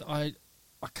that just I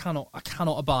cannot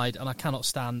abide and I cannot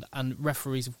stand, and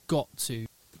referees have got to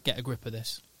get a grip of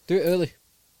this. Do it early.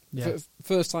 Yeah.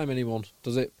 First time anyone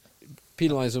does it,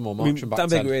 penalise them or march them back. Dan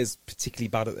Biggar is particularly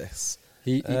bad at this.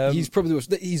 He's probably the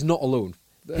worst. He's not alone.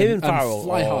 Him and Farrell.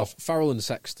 Fly half, Farrell and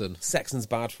Sexton. Sexton's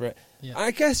bad for it. Yeah.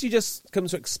 I guess you just come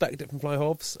to expect it from fly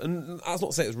halves, and that's not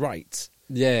to say it's right.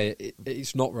 Yeah,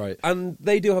 it's not right. And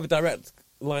they do have a direct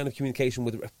line of communication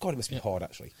with. God, it must be hard.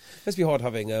 Actually, it must be hard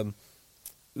having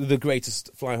the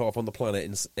greatest fly half on the planet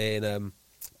in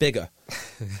bigger,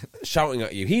 shouting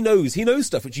at you. He knows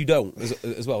stuff which you don't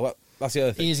as well. That's the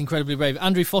other thing. He is incredibly brave.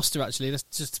 Andrew Foster, actually, let's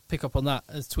just pick up on that,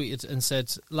 has tweeted and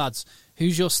said, lads,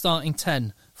 who's your starting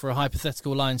 10 for a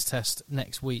hypothetical Lions test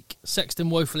next week? Sexton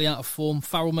woefully out of form,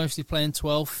 Farrell mostly playing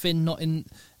 12, Finn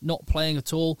not playing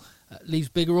at all. Leaves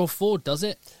Bigger or Ford, does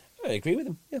it? I agree with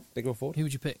him. Yeah, Bigger or Ford. Who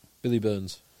would you pick? Billy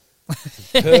Burns.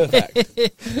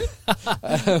 Perfect.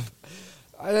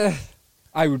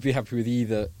 I would be happy with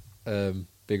either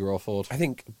Bigger or Ford. I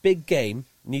think big game,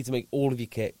 need to make all of your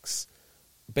kicks.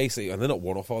 Basically, and they're not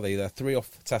one-off, are they? They're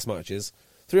 3-off test matches.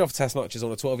 3-off test matches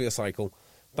on a 12-year cycle.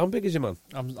 Dan Big is your man.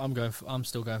 I'm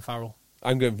still going Farrell.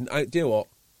 I'm going. Do you know what?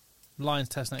 Lions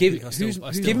test next week. I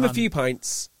still give him a few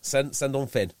pints. Send on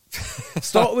Finn.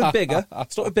 Start with Bigger.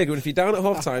 And if you're down at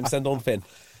half time, send on Finn.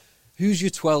 Who's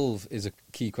your 12 is a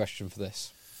key question for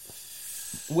this.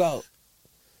 Well,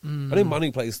 I know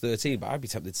Manu plays 13, but I'd be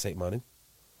tempted to take Manu.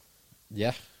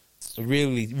 Yeah.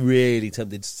 Really, really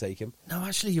tempted to take him. No,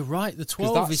 actually, you're right. The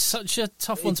 12 is such a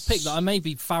tough one to pick that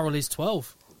maybe Farrell is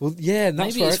 12. Well, yeah, and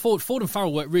that's maybe it's Ford. Ford and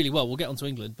Farrell work really well. We'll get on to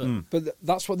England. But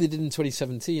that's what they did in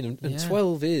 2017, and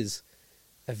 12 is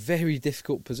a very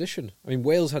difficult position. I mean,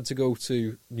 Wales had to go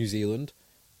to New Zealand.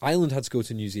 Ireland had to go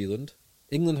to New Zealand.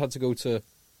 England had to go to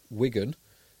Wigan.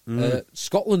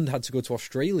 Scotland had to go to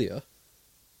Australia.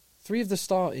 3 of the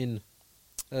starting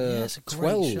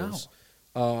 12s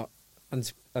are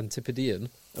Antipodean,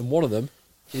 and one of them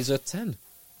is a 10.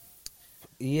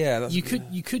 Yeah, you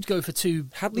could go for two.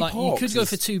 You could go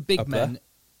for two big men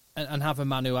and have a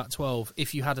Manu at 12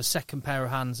 if you had a second pair of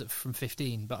hands from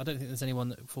 15. But I don't think there's anyone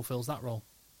that fulfills that role.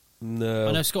 No,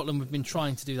 I know Scotland have been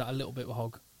trying to do that a little bit with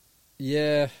Hogg.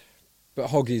 Yeah, but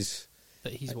Hogg is.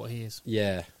 But he's what he is.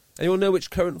 Yeah. Anyone know which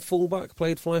current fullback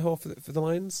played fly half for the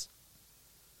Lions?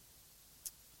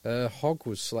 Hogg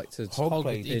was selected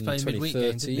played in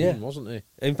 2013, wasn't he?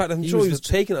 In fact, I'm sure he was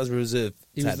taken as a reserve 10.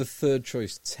 He was the third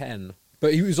choice 10,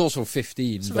 but he was also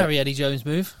 15. It's a very Eddie Jones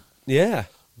move. Yeah.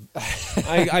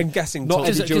 I'm guessing not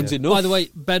Eddie Jones enough. By the way,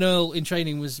 Ben Earl in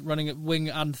training was running at wing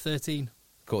and 13.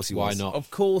 Of course he was. Why not? Of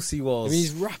course he was. I mean,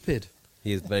 he's rapid.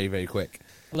 He is very, very quick.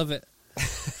 I love it.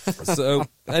 So,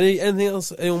 anything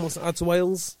else anyone wants to add to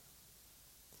Wales?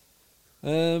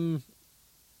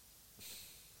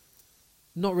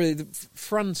 Not really.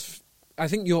 France, I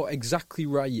think you're exactly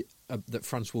right that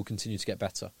France will continue to get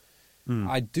better.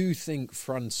 I do think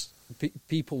France,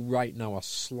 people right now are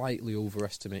slightly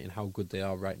overestimating how good they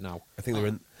are right now. I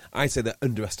think I'd say they're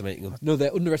underestimating them. No,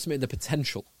 they're underestimating the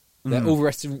potential. They're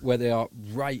overestimating where they are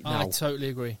right now. I totally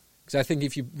agree. Because I think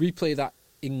if you replay that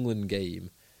England game,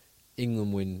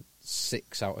 England win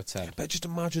 6 out of 10. But just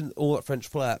imagine all that French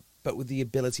flair, but with the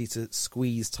ability to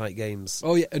squeeze tight games.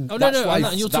 Oh yeah, and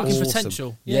you're talking awesome.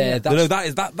 Potential. Yeah,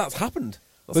 that's happened.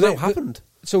 That's happened.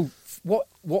 So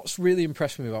what's really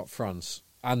impressed me about France,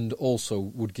 and also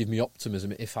would give me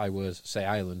optimism if I were, say,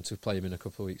 Ireland to play them in a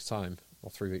couple of weeks' time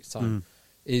or 3 weeks' time,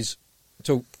 is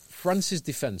so France's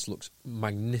defence looks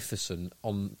magnificent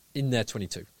in their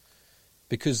 22,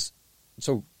 because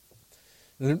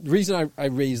the reason I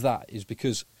raise that is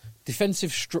because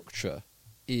defensive structure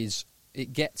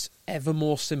it gets ever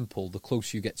more simple the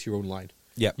closer you get to your own line.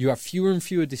 Yeah. You have fewer and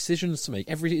fewer decisions to make.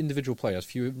 Every individual player has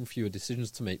fewer and fewer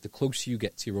decisions to make the closer you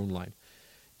get to your own line.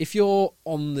 If you're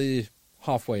on the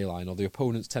halfway line or the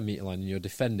opponent's 10-metre line and you're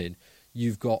defending,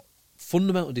 you've got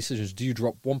fundamental decisions. Do you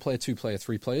drop 1 player, 2 player,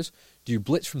 3 players? Do you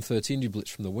blitz from 13? Do you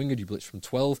blitz from the winger? Do you blitz from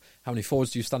 12? How many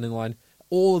forwards do you stand in line?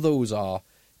 All of those are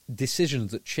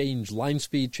decisions that change line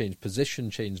speed, change position,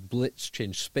 change blitz,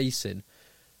 change spacing.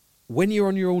 When you're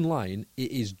on your own line,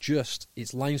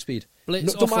 it's line speed.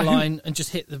 Blitz off the line and just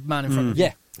hit the man in front of you.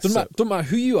 Yeah. Doesn't matter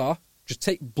who you are, just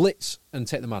take blitz and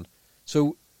take the man.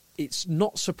 So it's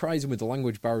not surprising with the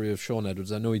language barrier of Sean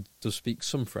Edwards, I know he does speak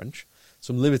some French,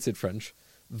 some limited French,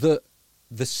 that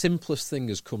the simplest thing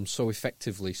has come so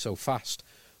effectively, so fast.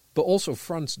 But also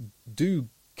France do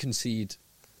concede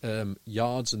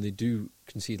yards and they do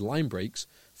concede line breaks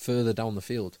further down the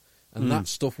field. And that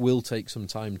stuff will take some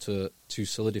time to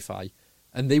solidify.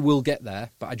 And they will get there,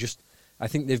 but I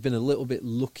think they've been a little bit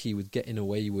lucky with getting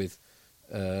away with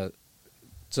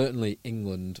certainly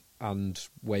England and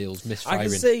Wales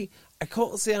misfiring. I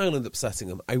can't see Ireland upsetting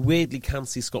them. I weirdly can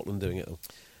see Scotland doing it, though.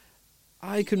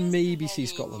 I can maybe see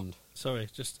Scotland. Sorry,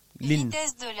 just...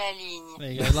 Vitesse de la ligne.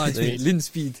 There you go, line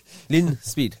speed. Lin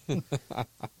speed.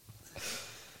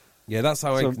 Yeah, that's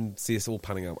how I can see us all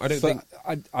panning out.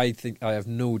 I think I have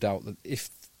no doubt that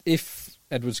if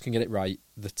Edwards can get it right,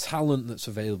 the talent that's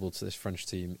available to this French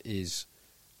team is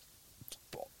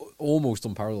almost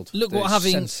unparalleled. Look what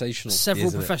having sensational.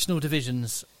 several professional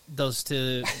divisions does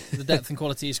to the depth and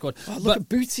quality of his squad. Oh, look at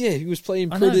Boutier, who was playing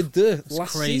Pro de Deux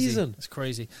last season. It's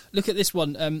crazy. Look at this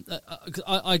one.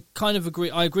 I kind of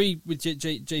agree. I agree with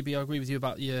JB. I agree with you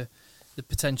about the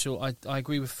potential. I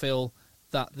agree with Phil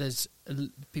that there's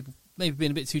people maybe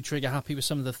being a bit too trigger happy with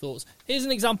some of the thoughts. Here's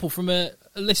an example from a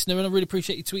listener, and I really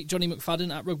appreciate your tweet, Johnny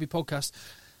McFadden at Rugby Podcast.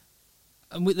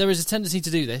 And there is a tendency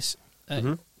to do this.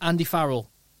 Andy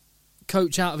Farrell,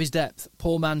 coach out of his depth,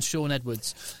 poor man's Sean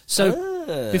Edwards. So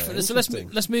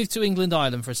let's move to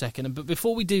England-Ireland for a second. But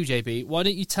before we do, JB, why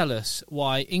don't you tell us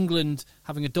why England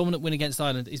having a dominant win against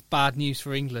Ireland is bad news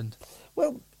for England?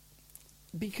 Well,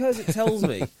 because it tells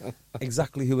me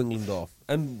exactly who England are,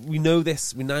 and we know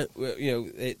this. We know,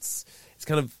 it's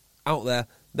kind of out there.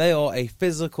 They are a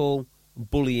physical,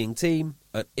 bullying team,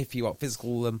 and if you out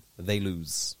physical them, they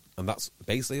lose, and that's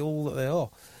basically all that they are.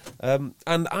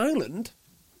 And Ireland,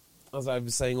 as I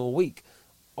was saying all week,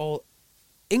 are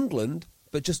England,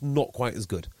 but just not quite as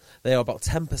good. They are about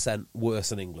 10% worse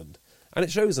than England, and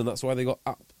it shows them. That's why they got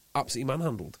absolutely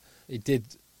manhandled. It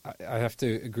did. I have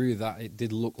to agree with that. It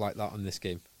did look like that on this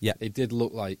game. Yeah. It did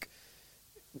look like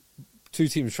two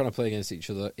teams trying to play against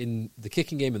each other in the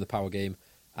kicking game and the power game,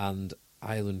 and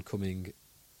Ireland coming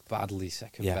badly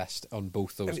second best on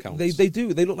both those counts. They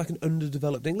do. They look like an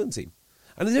underdeveloped England team.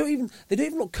 And they don't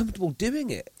even look comfortable doing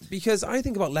it, because I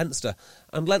think about Leinster,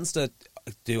 and Leinster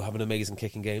do have an amazing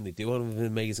kicking game, they do have an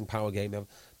amazing power game,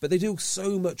 but they do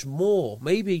so much more.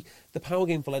 Maybe the power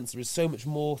game for Leinster is so much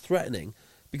more threatening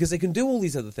because they can do all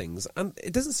these other things, and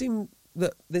it doesn't seem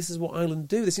that this is what Ireland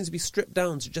do. They seem to be stripped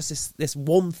down to just this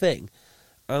one thing,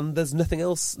 and there's nothing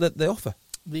else that they offer.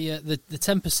 The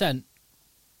 10%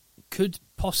 could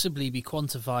possibly be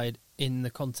quantified in the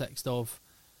context of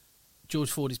George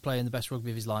Ford is playing the best rugby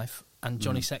of his life, and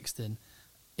Johnny Sexton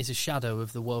is a shadow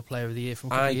of the World Player of the Year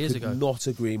from a couple of years ago. I could not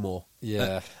agree more.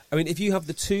 Yeah. I mean, if you have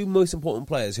the two most important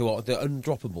players who are the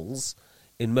undroppables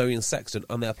in Murray and Sexton,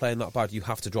 and they're playing that bad, you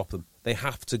have to drop them. They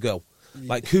have to go.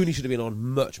 Like, Cooney should have been on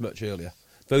much, much earlier,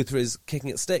 both for his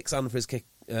kicking at sticks and for his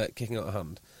kicking out of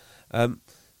hand.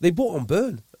 They brought on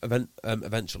Byrne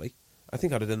eventually. I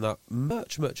think I'd have done that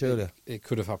much, much earlier. It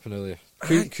could have happened earlier.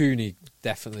 Cooney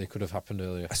definitely could have happened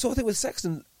earlier. I sort of think with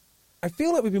Sexton, I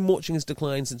feel like we've been watching his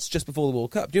decline since just before the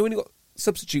World Cup. Do you know when he got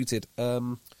substituted? I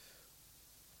can't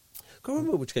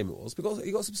remember which game it was, because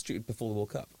he got substituted before the World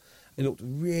Cup. He looked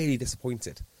really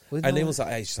disappointed. And everyone was like,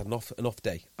 hey, he's just had an off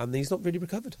day. And he's not really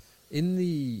recovered. I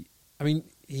mean,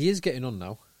 he is getting on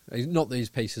now. Not that his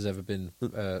pace has ever been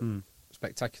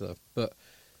spectacular, but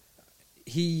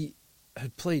he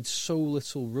had played so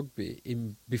little rugby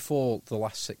before the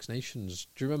last Six Nations.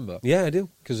 Do you remember? Yeah, I do.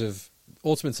 Because of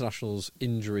autumn internationals,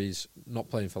 injuries, not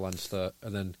playing for Leinster,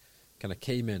 and then kind of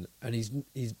came in. And he's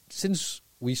since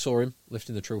we saw him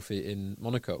lifting the trophy in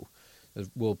Monaco as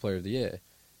World Player of the Year,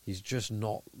 he's just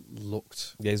not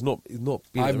looked. Yeah, he's not.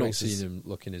 I've not seen him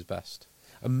looking his best.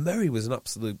 And Murray was an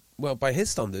absolute, well, by his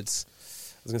standards,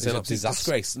 I was going to say an absolute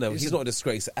disgrace. No, he's not a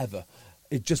disgrace ever.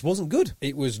 It just wasn't good.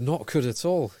 It was not good at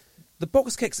all. The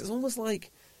box kicks, it's almost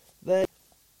like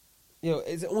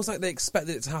it's almost like they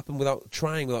expected it to happen without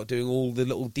trying, without doing all the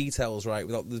little details right,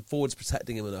 without the forwards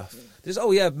protecting him enough. Just,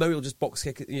 Murray will just box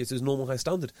kick it to his normal high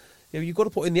standard. You've got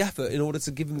to put in the effort in order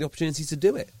to give him the opportunity to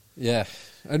do it. Yeah,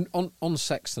 and on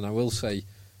Sexton, I will say,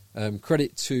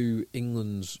 credit to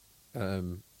England's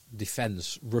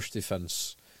defence, rush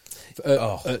defence,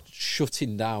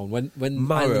 shutting down when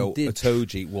Maro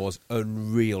Itoje was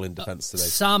unreal in defence today.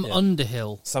 Sam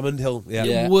Underhill,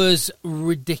 was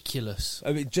ridiculous.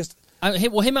 I mean, just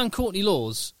him and Courtney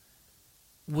Laws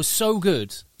was so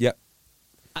good. Yeah,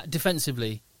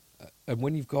 defensively, and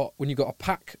when you've got a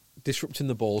pack disrupting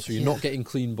the ball, so you're not getting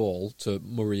clean ball to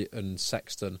Murray and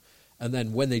Sexton, and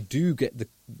then when they do get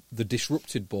the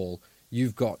disrupted ball,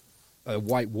 you've got a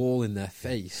white wall in their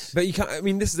face. But you can't. I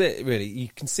mean, this is it. Really, you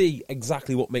can see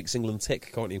exactly what makes England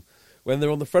tick, can't you? When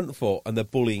they're on the front foot and they're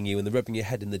bullying you and they're rubbing your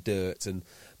head in the dirt, and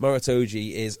Maro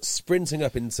Itoje is sprinting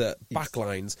up into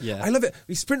backlines. Yeah. I love it.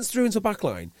 He sprints through into a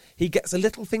backline. He gets a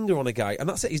little finger on a guy, and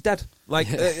that's it. He's dead. Like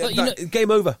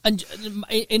game over. And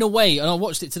in a way, and I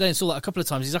watched it today and saw that a couple of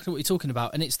times. Exactly what you're talking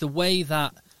about, and it's the way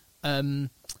that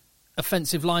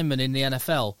offensive linemen in the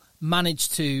NFL manage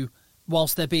to,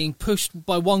 whilst they're being pushed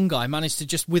by one guy, managed to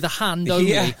just with a hand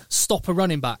only stop a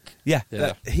running back. Yeah.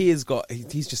 He's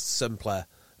just some player.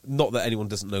 Not that anyone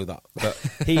doesn't know that, but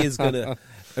he is going to.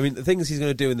 I mean, the things he's going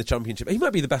to do in the championship, he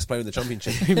might be the best player in the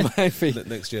championship. He might be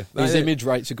next year. His image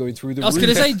rights are going through the roof. I was going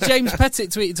to say, James Pettit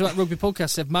tweeted to that Rugby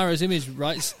Podcast, said Maro's image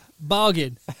rights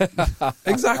bargain.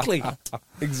 Exactly.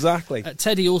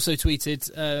 Teddy also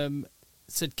tweeted,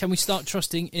 said, "Can we start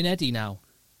trusting in Eddie now?"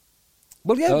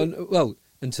 Well, yeah.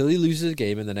 Until he loses a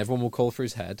game, and then everyone will call for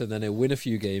his head, and then he'll win a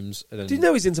few games. And then... Do you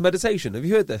know he's into meditation? Have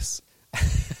you heard this?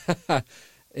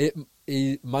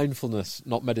 Mindfulness,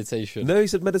 not meditation. No, he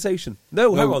said meditation.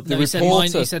 No, hang on. He said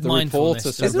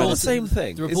mindfulness. Isn't that the same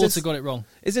thing? The reporter got it wrong.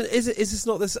 Is this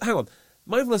not this? Hang on.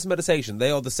 Mindfulness and meditation,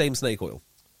 they are the same snake oil.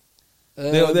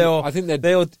 They are. I think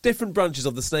they are different branches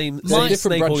of the same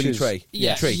snake oil tree.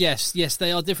 Yes,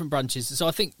 they are different branches. So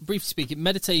I think, briefly speaking,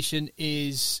 meditation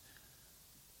is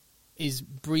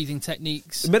breathing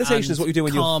techniques. Meditation is what you do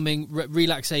when you're calming,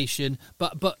 relaxation.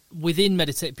 But within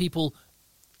meditate, people.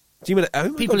 Do you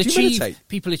meditate?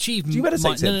 People achieve. Do you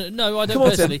meditate? No, I don't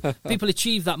personally. People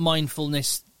achieve that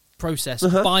mindfulness process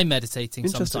by meditating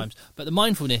sometimes. But the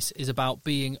mindfulness is about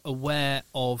being aware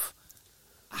of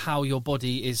how your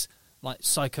body is like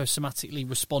psychosomatically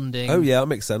responding. Oh yeah, that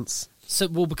makes sense. So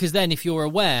because then if you're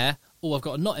aware, I've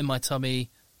got a knot in my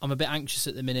tummy, I'm a bit anxious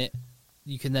at the minute,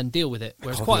 you can then deal with it.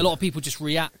 Whereas quite a lot of people just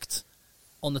react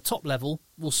on the top level,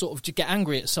 will sort of get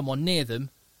angry at someone near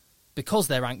them because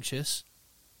they're anxious,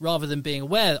 rather than being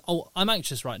aware, I'm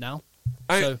anxious right now.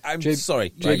 I'm sorry,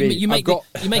 JB. You make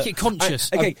it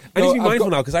conscious. Okay, I need to be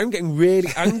mindful now because I'm getting really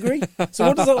angry. So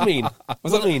what does that mean? What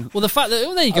does that mean? Well, the fact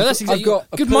that... there you go. That's exactly...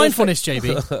 Good mindfulness,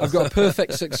 JB. I've got a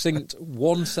perfect, succinct,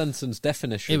 one-sentence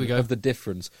definition of the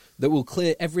difference that will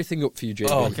clear everything up for you, JB.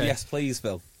 Oh, okay. Yes, please,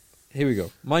 Phil. Here we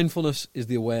go. Mindfulness is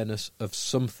the awareness of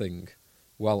something,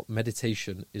 while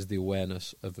meditation is the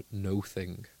awareness of no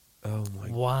thing. Oh,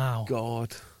 my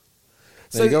God.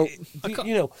 There you go.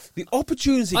 The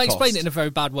opportunity cost. I explained it in a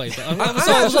very bad way, but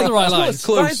I was on the right lines.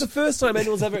 That is the first time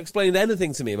anyone's ever explained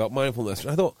anything to me about mindfulness.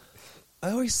 I thought,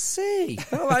 I see.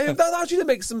 That actually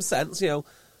makes some sense, But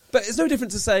it's no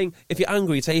different to saying, if you're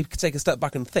angry, take a step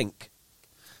back and think.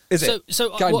 Is it?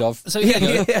 Kind of. So here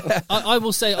you go. I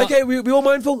will say... Okay, we all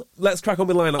mindful? Let's crack on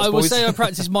with line-ups, boys. I will say I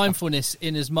practice mindfulness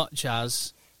in as much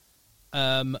as...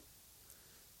 when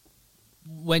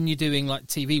you're doing like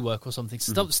TV work or something,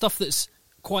 stuff that's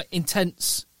quite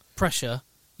intense pressure,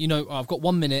 I've got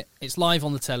 1 minute, it's live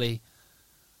on the telly,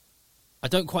 I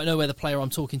don't quite know where the player I'm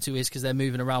talking to is because they're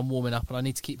moving around warming up and I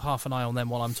need to keep half an eye on them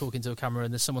while I'm talking to a camera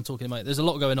and there's someone talking to me. There's a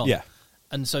lot going on. Yeah.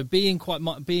 And so being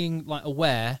like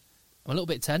aware, I'm a little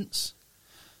bit tense.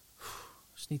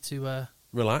 Just need to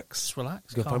relax. Go find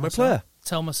my myself, player.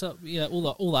 Tell myself,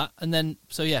 all that. And then,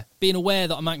 being aware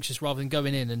that I'm anxious rather than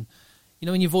going in and,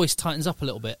 when your voice tightens up a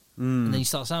little bit, and then you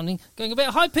start going a bit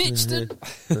high-pitched.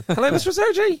 Hello, Mr.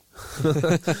 Sergi.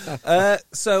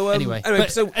 Anyway,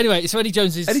 so Eddie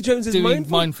Jones is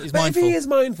mindful. But if he is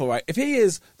mindful, right? If he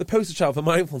is the poster child for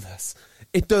mindfulness,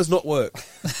 it does not work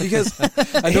because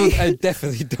I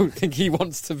definitely don't think he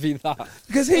wants to be that.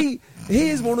 Because he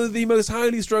is one of the most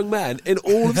highly strung men in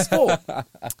all of sport.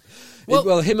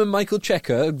 Well, him and Michael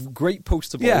Checker, great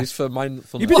poster boys for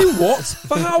mindfulness. You've been doing what?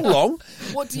 For how long?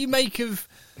 What do you make of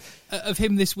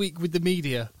him this week with the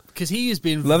media? Because he has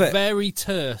been very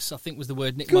terse, I think was the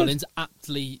word Nick Mullins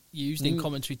aptly used in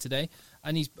commentary today.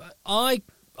 And I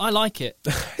like it.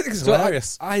 I think it's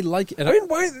hilarious. I like it. I mean,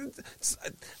 why...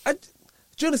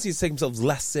 Journalists need to take themselves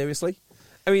less seriously.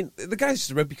 I mean, the guy's just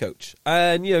a rugby coach.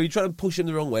 And, you try to push him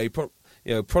the wrong way, prod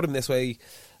him this way,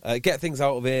 get things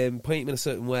out of him, point him in a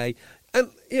certain way.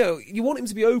 And, you want him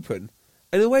to be open.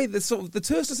 And in a way, the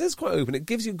terseness is quite open. It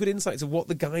gives you good insights of what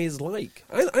the guy is like.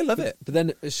 I love it. But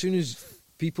then as soon as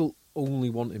people only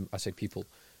want him, I say people,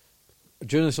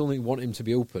 journalists only want him to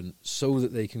be open so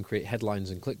that they can create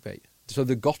headlines and clickbait. So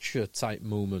the gotcha type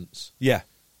moments. Yeah.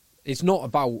 It's not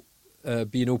about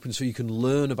being open so you can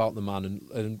learn about the man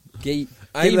and gain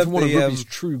from one of rugby's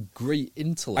true great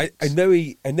intellects. I know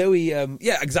he.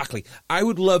 Yeah, exactly. I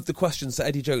would love the questions to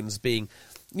Eddie Jones being,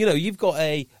 you've got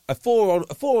a 4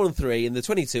 on 3 in the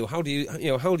 22. How do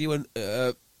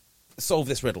you solve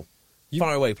this riddle?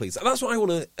 Far away, please. And that's what I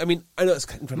want to. I mean, I know it's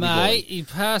incredibly boring. You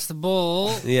passed the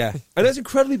ball. Yeah, I know it's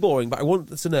incredibly boring, but I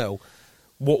want to know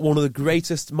what one of the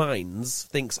greatest minds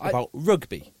thinks about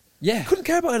rugby. Yeah, couldn't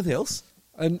care about anything else.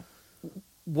 And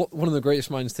what one of the greatest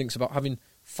minds thinks about having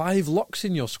 5 locks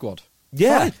in your squad.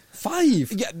 Yeah.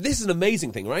 5. Yeah, this is an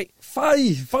amazing thing, right?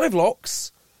 5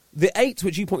 locks. The 8,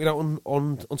 which you pointed out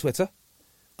on Twitter.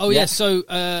 Oh, yeah. So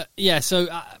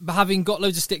having got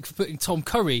loads of stick for putting Tom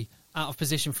Curry out of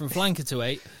position from flanker to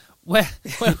 8, when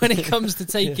it comes to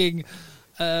taking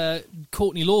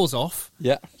Courtney Laws off,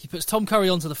 he puts Tom Curry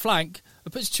onto the flank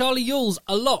and puts Charlie Ewels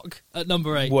a lock at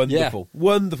number 8. Wonderful. Yeah.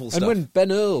 Wonderful stuff. And when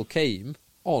Ben Earl came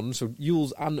on, so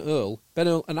Ewels and Earl, Ben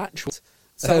Earl an actual...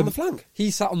 Sat on the flank.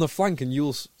 He sat on the flank and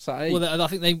Ewels sat at 8. Well, I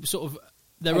think they sort of...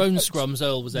 Their own scrums,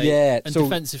 Earl was 8, and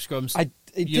defensive scrums,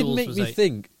 it did make me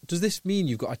think, does this mean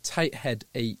you've got a tight head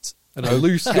 8 and a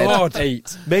loose head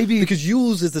 8. Maybe because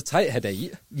Yule's is the tight head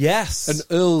 8. Yes, and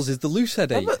Earl's is the loose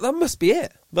head 8. That must be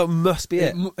it. That must be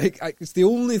it. It's the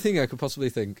only thing I could possibly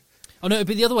think. Oh no, it'd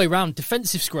be the other way around.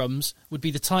 Defensive scrums would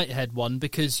be the tight head one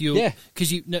because you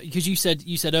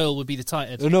said Earl would be the tight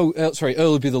head. No, sorry,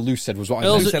 Earl would be the loose head. Was what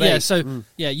I meant. Yeah, so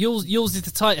Yule's is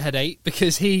the tight head 8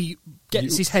 because he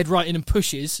gets his head right in and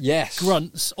pushes. Yes,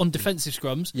 grunts on defensive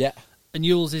scrums. Yeah, and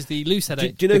Yule's is the loose head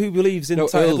 8. Do you know who believes in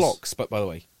tight head locks? But by the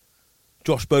way,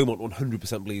 Josh Beaumont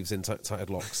 100% believes in tight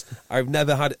head locks. I've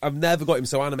never got him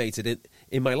so animated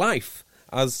in my life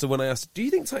as to when I asked, "Do you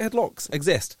think tight head locks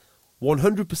exist?"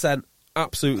 100%.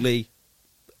 Absolutely,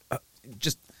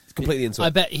 just completely into it. I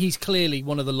bet he's clearly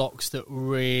one of the locks that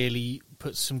really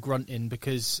puts some grunt in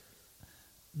because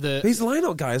he's a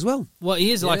line-out guy as well. Well,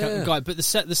 he is a line-out guy, but the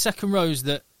second rows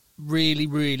that really,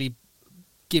 really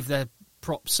give their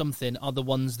props something are the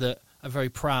ones that are very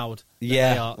proud.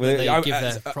 That they give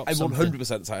their props something.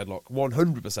 100% side lock,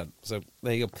 100%. So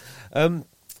there you go.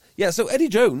 So Eddie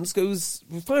Jones goes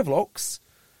with 5 locks,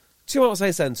 2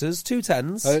 outside centres, 2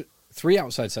 10s. 3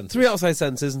 outside centres. 3 outside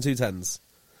centres and 2 10s.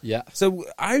 Yeah. So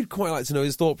I'd quite like to know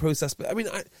his thought process, but I mean,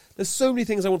 there's so many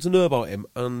things I want to know about him,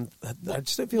 and I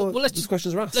just don't feel these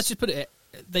questions are asked. Let's just put it: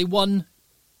 they won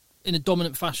in a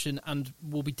dominant fashion, and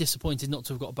will be disappointed not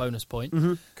to have got a bonus point.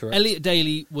 Mm-hmm. Correct. Elliot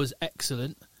Daly was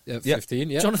excellent. 15.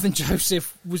 Yeah. Jonathan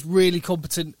Joseph was really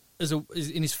competent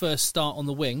in his first start on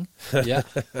the wing. Yeah.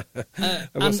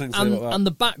 And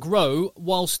the back row,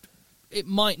 whilst it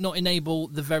might not enable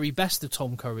the very best of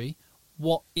Tom Curry,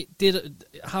 what it did,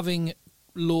 having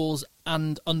Laws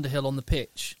and Underhill on the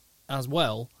pitch as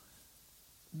well,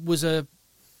 was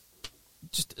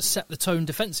just set the tone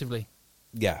defensively.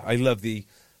 Yeah, I love the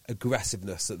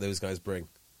aggressiveness that those guys bring.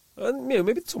 And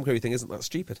maybe the Tom Curry thing isn't that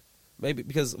stupid. Maybe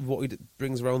because of what he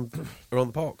brings around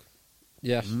the park.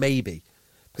 Yeah, maybe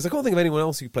because I can't think of anyone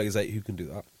else who plays 8 who can do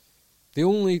that. The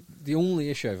only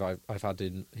issue I've had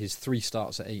in his 3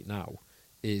 starts at 8 now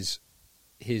is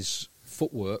his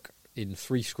footwork in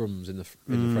 3 scrums in the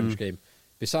French game.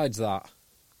 Besides that,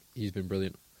 he's been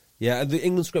brilliant. Yeah, and the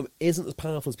England scrum isn't as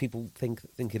powerful as people think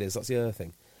it is. That's the other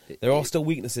thing. There are still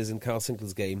weaknesses in Carl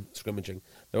Sinclair's game, scrummaging.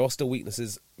 There are still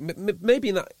weaknesses, maybe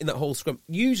in that whole scrum.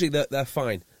 Usually they're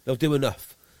fine. They'll do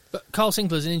enough. But Carl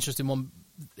Sinclair's an interesting one.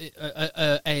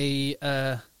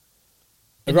 A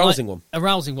rousing one. A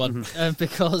rousing one,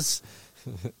 because...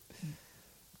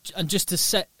 And just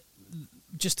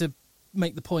to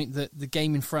make the point that the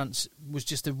game in France was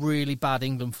just a really bad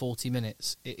England 40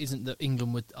 minutes. It isn't that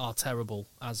England are terrible,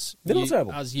 as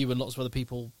you and lots of other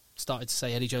people started to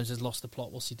say. Eddie Jones has lost the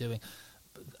plot. What's he doing?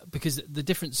 Because the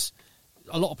difference,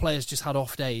 a lot of players just had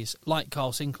off days, like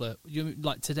Carl Sinclair.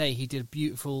 Like today, he did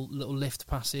beautiful little lift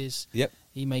passes. Yep.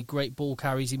 He made great ball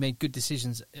carries. He made good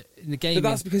decisions in the game. But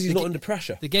that's because he's not under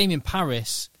pressure. The game in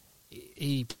Paris,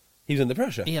 he was under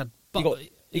pressure. He had. He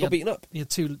got beaten up. He had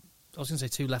 2. I was going to say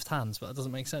 2 left hands, but that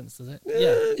doesn't make sense, does it?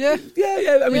 Yeah.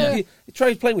 I mean, you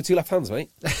try playing with 2 left hands, mate.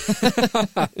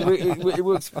 it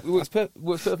works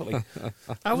perfectly.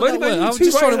 How would that work? I was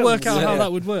just trying to work out how that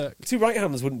would work. 2 right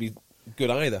hands wouldn't be good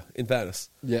either, in fairness.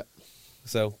 Yeah.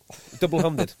 So,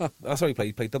 double-handed. That's how he played.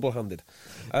 He played double-handed.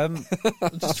 I'm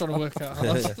just trying to work out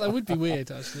how that would be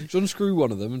weird, actually. Just unscrew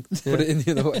one of them and put it in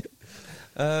the other way.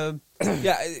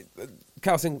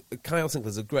 Kyle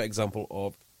Sinclair's a great example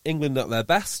of England at their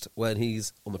best when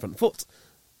he's on the front foot,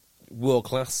 world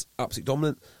class, absolutely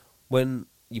dominant. When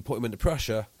you put him under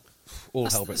pressure, all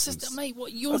hell breaks loose. Mate, all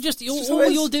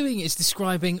you're doing is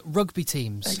describing rugby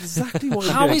teams. Exactly what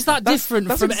you're How doing. Is that different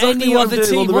that's from exactly any other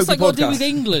team? What's that got to do podcast? with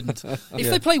England?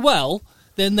 If they play well,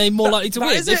 then they're more likely to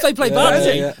win. If they play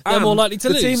badly, they're more likely to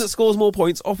lose. The team that scores more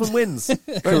points often wins.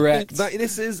 Correct. It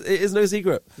is no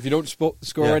secret. If you don't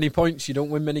score any points, you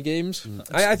don't win many games.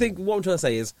 I think what I'm trying to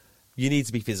say is you need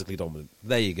to be physically dominant.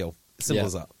 There you go. Simple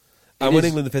as that. And when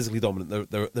England are physically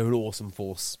dominant, they're an awesome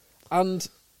force. And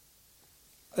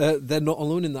they're not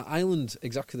alone in that island.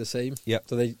 Exactly the same. Yep.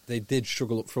 So they did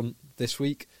struggle up front this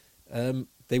week.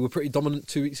 They were pretty dominant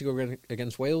 2 weeks ago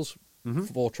against Wales.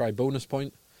 4-try bonus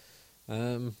point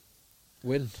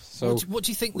win. So what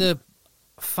do you think the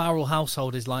Farrell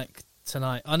household is like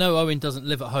tonight? I know Owen doesn't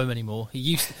live at home anymore.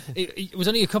 It was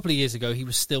only a couple of years ago he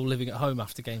was still living at home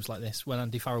after games like this when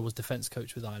Andy Farrell was defence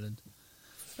coach with Ireland.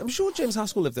 I'm sure James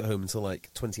Haskell lived at home until like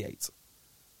 28.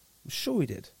 I'm sure he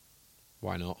did.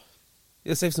 Why not?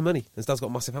 He'll save some money. His dad's got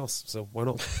a massive house, so why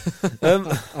not?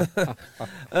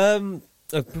 Who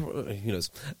knows?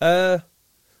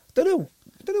 Don't know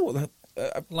what the...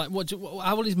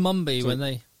 how will his mum be when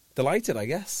they... Delighted, I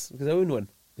guess, because Owen won.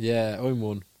 Yeah, Owen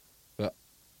won. But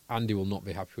Andy will not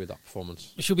be happy with that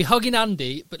performance. She'll be hugging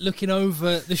Andy, but looking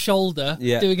over the shoulder,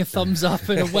 doing a thumbs up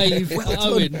and a wave at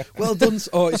Owen. Well done.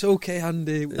 Oh, it's okay,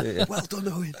 Andy. Well done,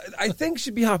 Owen. I think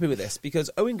she'd be happy with this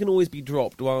because Owen can always be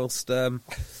dropped whilst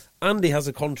Andy has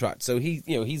a contract, so he's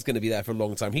going to be there for a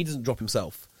long time. He doesn't drop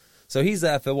himself. So he's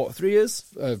there for, 3 years?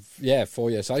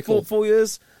 4-year cycle. 4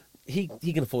 years. He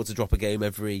can afford to drop a game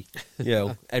every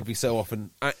so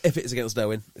often. If it's against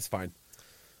Owen, it's fine.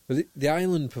 But the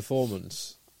Ireland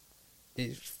performance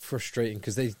is frustrating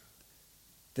because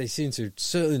they seem to,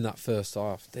 certainly in that first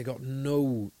half, they got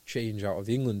no change out of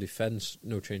the England defence,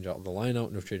 no change out of the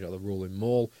line-out, no change out of the rolling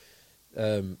maul.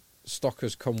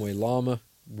 Stockers, Conway, Lama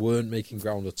weren't making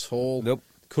ground at all. Nope.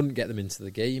 Couldn't get them into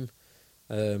the game.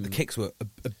 The kicks were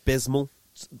abysmal.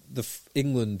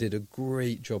 England did a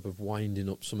great job of winding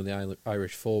up some of the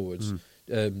Irish forwards.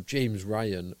 James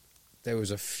Ryan, there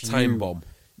was a few... Time bomb.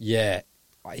 Yeah,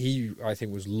 he, I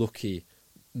think, was lucky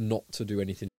not to do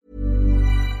anything.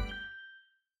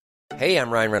 Hey,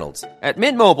 I'm Ryan Reynolds. At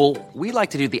Mint Mobile, we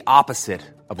like to do the opposite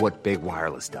of what Big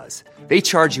Wireless does. They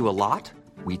charge you a lot,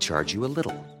 we charge you a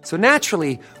little. So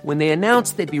naturally, when they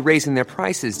announced they'd be raising their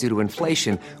prices due to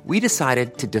inflation, we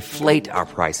decided to deflate our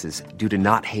prices due to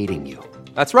not hating you.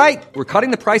 That's right. We're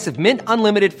cutting the price of Mint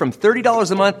Unlimited from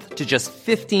 $30 a month to just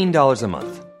 $15 a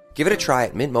month. Give it a try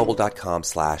at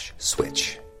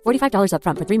mintmobile.com/switch. $45 up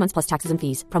front for 3 months plus taxes and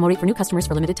fees. Promo rate for new customers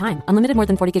for limited time. Unlimited more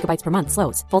than 40 gigabytes per month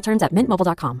slows. Full terms at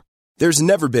mintmobile.com. There's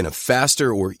never been a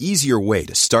faster or easier way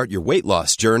to start your weight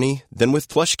loss journey than with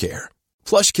PlushCare.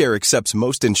 PlushCare accepts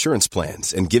most insurance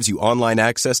plans and gives you online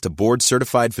access to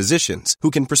board-certified physicians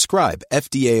who can prescribe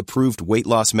FDA-approved weight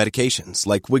loss medications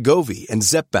like Wegovy and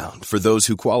Zepbound for those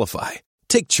who qualify.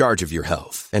 Take charge of your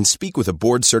health and speak with a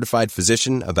board-certified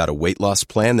physician about a weight loss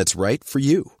plan that's right for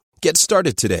you. Get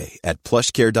started today at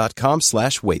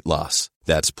plushcare.com/weight loss.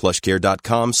 That's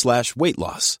plushcare.com/weight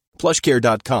loss.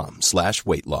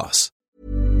 plushcare.com/weight loss.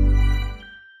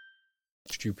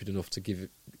 Stupid enough to give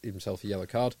himself a yellow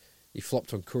card. He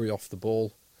flopped on Curry off the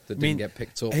ball that didn't get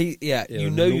picked up.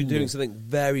 You're doing something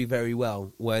very, very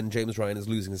well when James Ryan is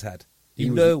losing his head. He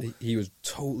was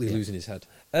totally losing his head.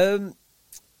 I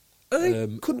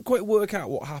couldn't quite work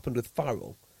out what happened with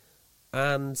Farrell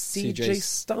and CJ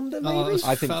Stander, maybe?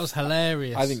 I think that was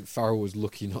hilarious. I think Farrell was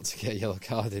lucky not to get yellow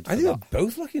carded. I think they're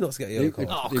both lucky not to get a yellow card.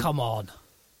 Oh, come on.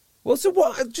 Well, so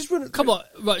what? Just run it. Come on.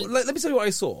 Right. Let me tell you what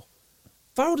I saw.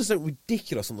 Farrell does something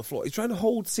ridiculous on the floor. He's trying to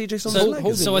hold CJ Stander's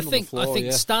leg. So I think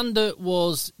Stander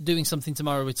was doing something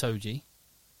tomorrow with Toji,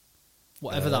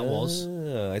 whatever that was.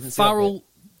 Farrell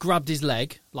grabbed his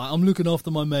leg, like, I'm looking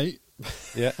after my mate.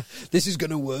 Yeah, this is going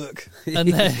to work.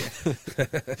 And then,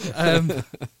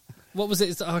 what was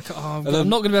it? I'm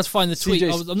not going to be able to find the tweet. I'm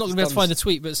not going to be able to find the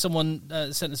tweet, but someone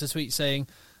sent us a tweet saying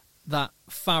that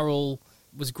Farrell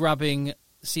was grabbing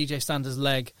CJ Stander's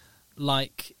leg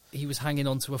like he was hanging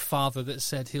on to a father that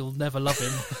said he'll never love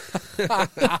him.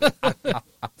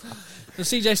 And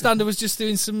CJ Stander was just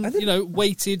doing some,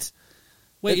 weighted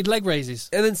leg raises.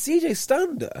 And then CJ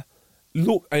Stander,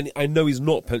 look, I know he's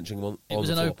not punching him on the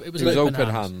floor. It was an open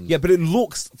hand. Yeah, but it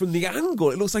looks, from the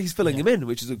angle, it looks like he's filling him in,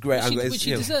 which is a great angle. Which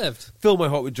he deserved. Fill my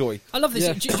heart with joy. I love this.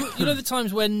 Yeah. You know the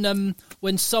times when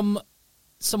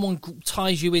someone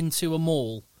ties you into a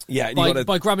mall? Yeah,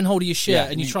 by grabbing hold of your shirt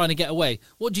and you're trying to get away.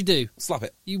 What do you do? Slap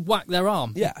it. You whack their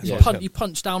arm. Yeah. You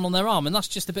punch down on their arm, and that's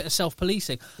just a bit of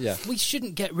self-policing. Yeah. We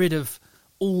shouldn't get rid of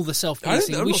all the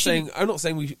self-policing. I'm not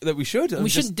saying that we should. We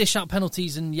shouldn't dish out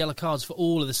penalties and yellow cards for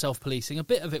all of the self-policing. A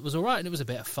bit of it was all right, and it was a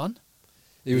bit of fun.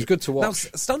 It was good to watch. Now,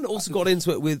 Stander also got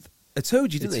into it with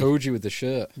Itoji, didn't he? Itoji with the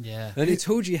shirt. Yeah. And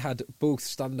Itoji had both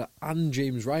Stander and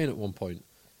James Ryan at one point.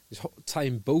 He's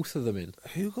tying both of them in.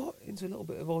 Who got into a little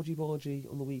bit of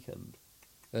argy-bargy on the weekend?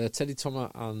 Teddy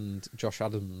Thomas and Josh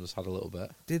Adams had a little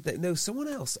bit. Did they? No, someone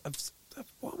else.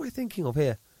 What am I thinking of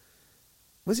here?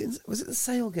 Was it the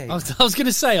Sale game? I was going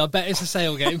to say, I bet it's a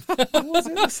Sale game. Was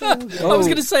it the Sale game? I was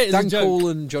going to say it's Dan a joke. Cole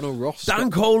and John O'Ross. Dan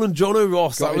Cole and John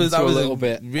O'Ross. That was a little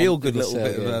bit real good little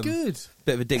bit of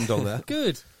bit of a ding dong there.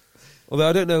 Good. Although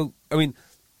I don't know. I mean,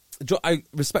 I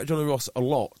respect John O'Ross a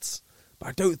lot, but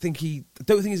I don't think he's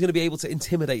going to be able to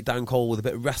intimidate Dan Cole with a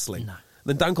bit of wrestling. No.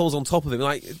 Then Dan Cole's on top of him.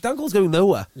 Like, Dan Cole's going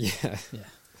nowhere. Yeah.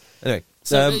 Anyway.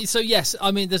 So yes,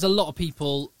 I mean, there's a lot of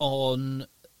people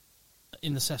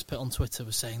in the cesspit on Twitter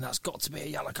were saying that's got to be a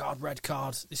yellow card, red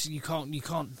card. You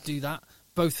can't do that.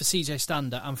 Both for CJ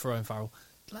Stander and for Owen Farrell.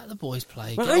 Let the boys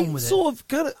play. Get on with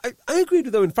it. I agreed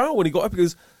with Owen Farrell when he got up. He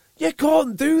goes, "You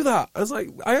can't do that." I was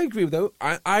like, I agree with Owen.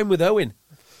 I'm with Owen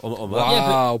on that.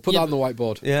 Wow, put that on the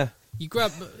whiteboard. Yeah. You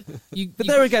grab. But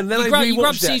there again, then you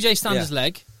grab CJ Stander's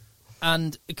leg.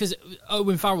 And because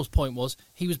Owen Farrell's point was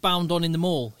he was bound on in the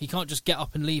mall. He can't just get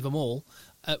up and leave a mall,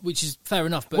 which is fair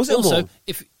enough. But was it also, a mall?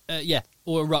 if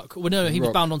or a ruck. Well, no, he was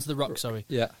bound onto the ruck. Sorry.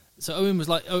 Yeah. So Owen was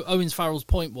like, Owen Farrell's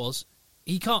point was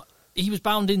he can't. He was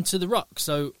bound into the ruck.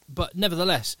 So, but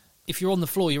nevertheless, if you're on the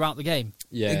floor, you're out the game.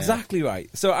 Yeah, exactly right.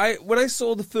 So when I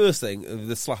saw the first thing of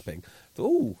the slapping, I thought,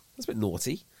 oh, that's a bit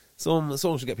naughty. Someone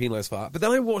should get penalised for that. But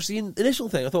then I watched the initial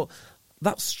thing. I thought,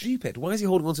 that's stupid. Why is he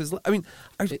holding on to his... I mean,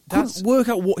 I couldn't work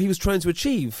out what he was trying to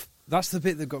achieve. That's the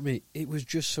bit that got me. It was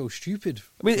just so stupid.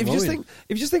 I mean, if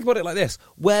you just think about it like this,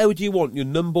 where would you want your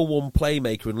number one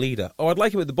playmaker and leader? Oh, I'd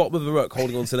like him at the bottom of the ruck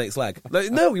holding on to Nate's leg.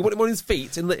 No, you want him on his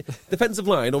feet in the defensive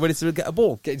line or ready to get a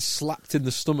ball. Getting slapped in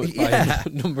the stomach by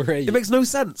number 8. It makes no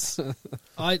sense.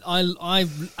 I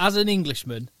as an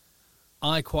Englishman,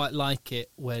 I quite like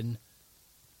it when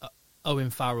Owen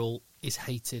Farrell is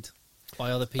hated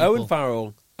by other people. Owen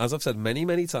Farrell, as I've said many,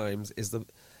 many times, is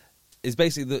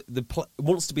basically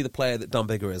wants to be the player that Dan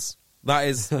Bigger is. That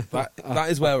is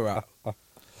where we're at.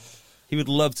 He would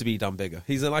love to be Dan Bigger.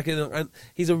 He's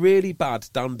a really bad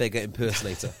Dan Bigger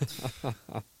impersonator.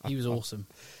 He was awesome.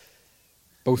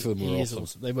 Both of them were awesome.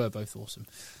 They were both awesome.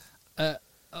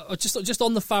 Just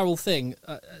on the Farrell thing,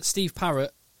 Steve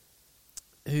Parrott,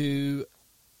 who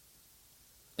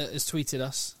has tweeted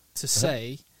us to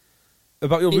say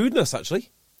about your rudeness, actually.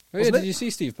 Oh, yeah, did you see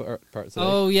Steve Parrott today?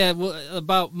 Oh, yeah, well,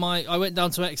 I went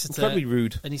down to Exeter. Incredibly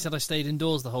rude. And he said I stayed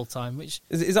indoors the whole time, which...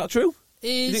 Is that true?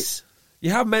 Is... You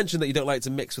have mentioned that you don't like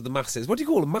to mix with the masses. What do you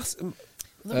call them?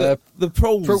 The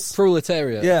proles.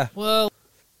 Proletariat. Yeah. Well...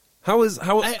 How is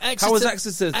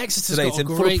Exeter today?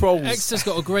 Full of proles. Exeter's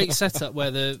got a great setup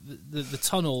where the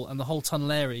tunnel and the whole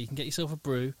tunnel area, you can get yourself a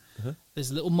brew. Uh-huh.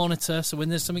 There's a little monitor, so when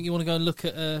there's something you want to go and look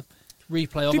at a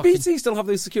replay of... Do BT still have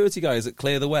those security guys that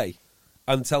clear the way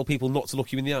and tell people not to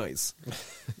look you in the eyes? Do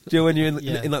you know when you're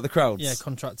in like the crowds? Yeah,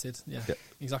 contracted. Yeah,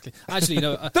 exactly. Actually,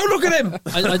 don't look at him!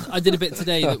 I did a bit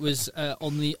today that was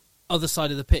on the other side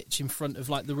of the pitch in front of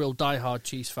like the real diehard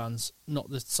Chiefs fans,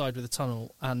 not the side with the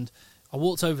tunnel, and... I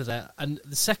walked over there, and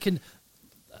the second,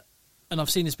 and I've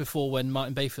seen this before when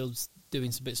Martin Bayfield's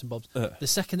doing some bits and bobs, the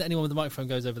second that anyone with a microphone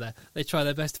goes over there, they try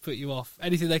their best to put you off.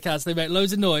 Anything they can, so they make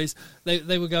loads of noise.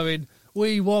 They were going,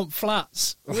 we want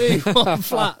flats. We want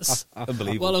flats.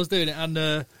 Unbelievable. While I was doing it,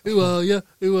 and who are you?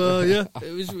 Who are you?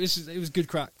 It was good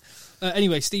crack.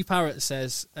 Anyway, Steve Parrott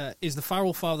says, is the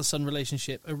Farrell father-son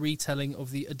relationship a retelling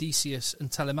of the Odysseus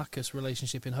and Telemachus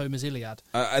relationship in Homer's Iliad?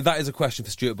 That is a question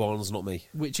for Stuart Barnes, not me.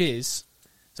 Which is,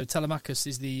 so Telemachus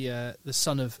is the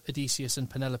son of Odysseus and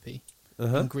Penelope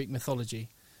in Greek mythology.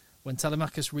 When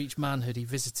Telemachus reached manhood, he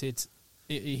visited,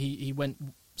 he went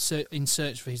in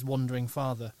search for his wandering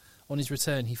father. On his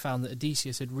return, he found that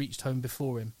Odysseus had reached home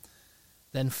before him.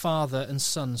 Then father and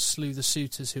son slew the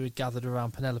suitors who had gathered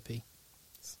around Penelope.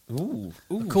 Ooh.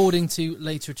 According to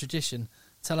later tradition,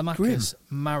 Telemachus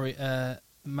married.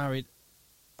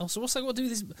 Oh, so what's that got to do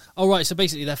with this? Oh, right. So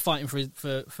basically, they're fighting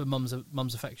for mum's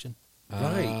affection.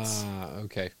 Right.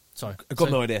 Okay. Sorry, I've got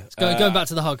no idea. Going back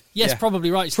to the hug. Yes, probably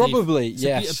right. Steve. Probably it's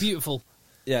yes. Beautiful.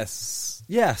 Yes.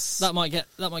 That might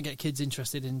get kids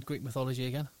interested in Greek mythology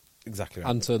again. Exactly.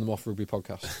 Right. And turn them off Rugby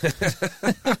podcast.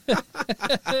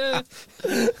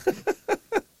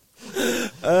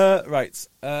 Right.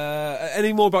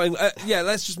 Any more about England?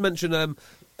 Let's just mention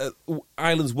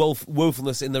Ireland's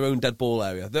woefulness in their own dead ball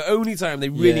area. The only time they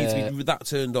really need to be that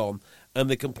turned on, and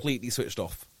they completely switched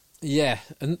off. Yeah,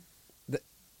 and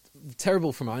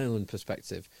terrible from an Ireland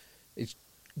perspective. It's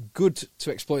good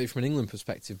to exploit it from an England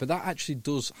perspective, but that actually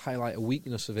does highlight a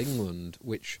weakness of England,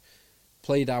 which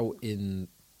played out in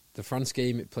the France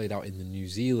game, it played out in the New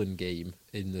Zealand game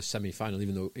in the semi-final,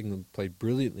 even though England played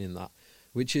brilliantly in that,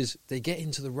 which is they get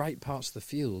into the right parts of the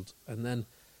field and then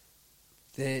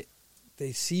they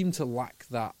seem to lack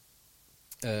that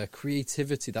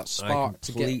creativity, that spark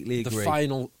to get the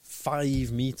final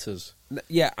 5 metres.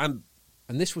 Yeah, and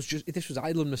this was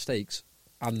Ireland mistakes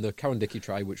and the Cowan-Dickey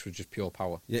try, which was just pure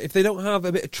power. Yeah, if they don't have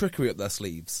a bit of trickery up their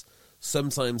sleeves,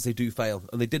 sometimes they do fail,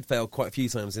 and they did fail quite a few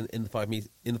times in the 5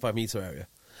 metre area.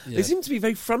 Yeah. They seem to be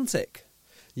very frantic.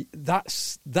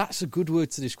 That's a good word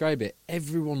to describe it.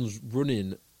 Everyone's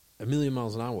running 1,000,000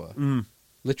 miles an hour,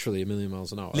 literally 1,000,000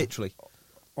 miles an hour,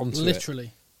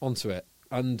 onto it,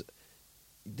 and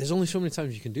there's only so many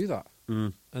times you can do that,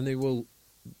 and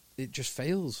it just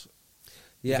fails.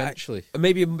 Yeah, eventually.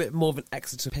 Maybe a bit more of an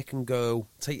Exeter pick and go.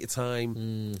 Take your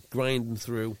time, grind them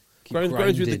through.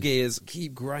 Grind through the gears.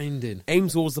 Keep grinding. Aim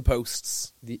towards the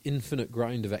posts. The infinite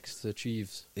grind of Exeter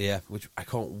Chiefs. Yeah, which I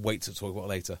can't wait to talk about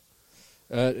later.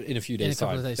 In a few days'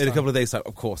 time. In a couple of days' time,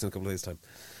 of course, in a couple of days' time.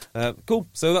 Cool.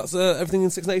 So that's everything in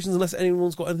Six Nations, unless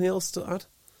anyone's got anything else to add.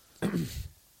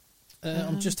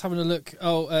 I'm just having a look.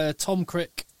 Tom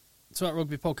Crick, to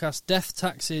Rugby Podcast, death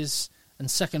taxes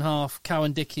and second half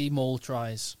Cowan-Dickie maul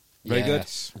tries. Very good.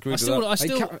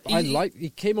 He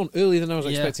came on earlier than I was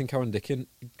expecting.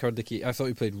 Cowan-Dickie. I thought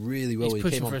he played really well. He's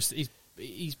pushing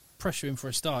he's pressuring for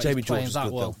a start. Jamie he's playing George that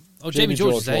good, well. though. Oh, Jamie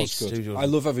George is good. I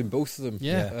love having both of them.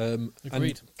 Yeah,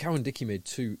 agreed. And Cowan-Dickie made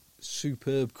 2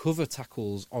 superb cover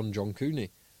tackles on John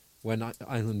Cooney when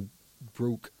Ireland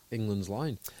broke England's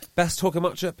line. Best hooker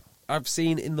matchup I've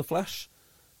seen in the flesh: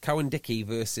 Cowan-Dickie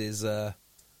versus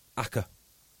Acker.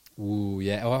 Ooh,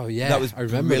 yeah. Oh, yeah. That was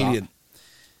brilliant.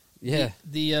 Yeah.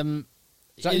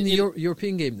 Is that in the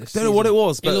European game this season? I don't know what it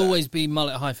was, but it'll always be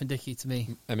Mullet-Dickie to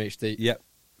me. MHD. Yep.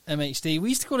 MHD. We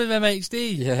used to call him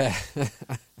MHD. Yeah.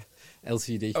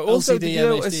 LCD. Also, LCD, you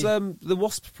know, MHD. it's the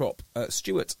Wasp prop.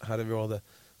 Stuart had a rather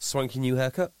swanky new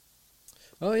haircut.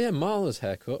 Oh, yeah, Marla's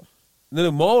haircut.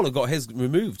 No, Marla got his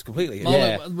removed completely.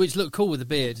 Marla, which looked cool with the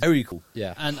beard. Very cool.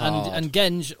 Yeah. And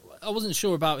Genge, I wasn't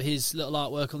sure about his little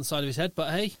artwork on the side of his head,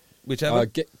 but hey. Whichever.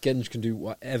 Genge can do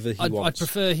whatever he wants.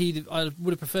 I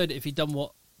would have preferred it if he'd done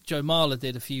what Joe Marler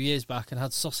did a few years back and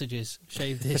had sausages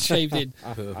shaved in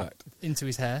into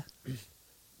his hair.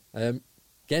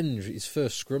 Genge, his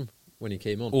first scrum when he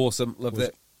came on. Awesome. Loved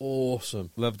it.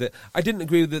 Awesome. Loved it. I didn't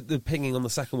agree with the pinging on the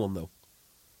second one, though.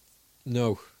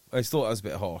 No. I thought that was a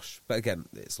bit harsh. But again,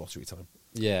 it's lottery time.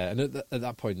 Yeah, and at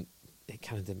that point, it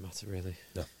kind of didn't matter, really.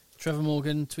 No. Trevor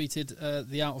Morgan tweeted,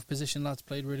 the out-of-position lads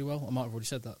played really well. I might have already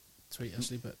said that tweet,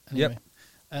 actually, but anyway.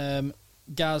 Yep.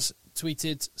 Gaz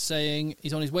tweeted saying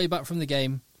he's on his way back from the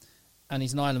game and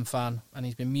he's an Ireland fan and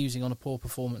he's been musing on a poor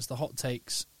performance. The hot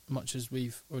takes, much as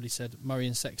we've already said, Murray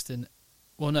and Sexton...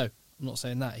 Well, no, I'm not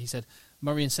saying that. He said,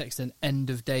 Murray and Sexton, end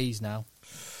of days now.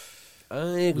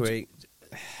 I agree.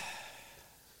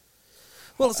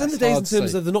 Well, it's end of days in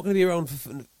terms of they're not going to be around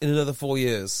in another 4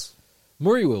 years.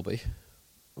 Murray will be.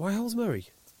 Why hell's Murray?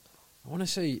 I want to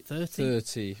say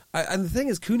 30. And the thing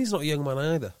is, Cooney's not a young man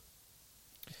either.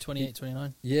 28,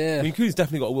 29. Yeah. I mean, Cooney's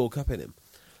definitely got a World Cup in him.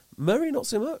 Murray, not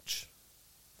so much.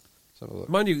 Let's have a look.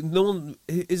 Mind you, no one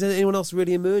is there anyone else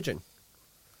really emerging?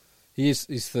 He's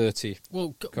 30.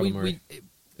 Well, Murray.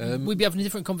 we'd be having a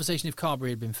different conversation if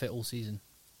Carberry had been fit all season.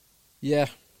 Yeah.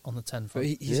 On the 10 front.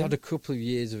 But he's had a couple of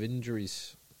years of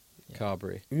injuries,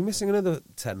 Carberry. Are you missing another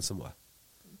 10 somewhere?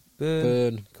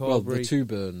 Burn. Carberry. Well, the 2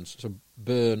 Burns. So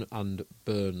Burn and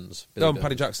Burns. And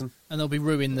Paddy Jackson. And they'll be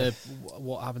ruining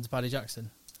what happened to Paddy Jackson.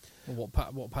 Or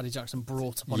what Paddy Jackson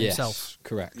brought upon himself.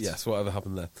 Correct. Yes, whatever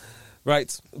happened there.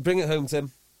 Right, bring it home,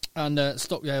 Tim. And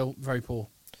Stockdale, very poor,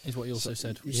 is what he also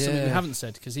said. Which is something we haven't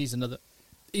said, because he was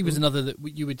another that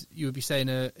you would be saying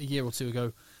a year or two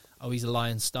ago, oh, he's a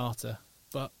Lions starter.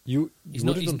 But he's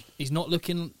not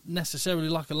looking necessarily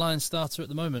like a Lions starter at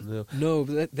the moment. No,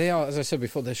 but they are, as I said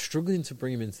before, they're struggling to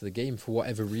bring him into the game for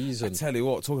whatever reason. I tell you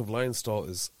what, talking of Lions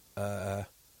starters,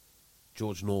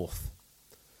 George North.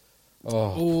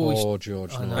 Poor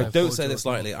George North. I don't say this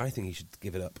lightly. I think he should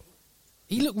give it up.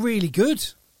 He looked really good.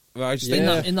 Well, I just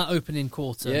think in that opening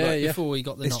quarter, before he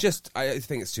got the knock. I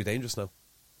think it's too dangerous now.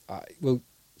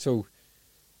 So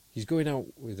he's going out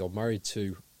with or married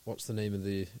to, what's the name of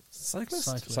the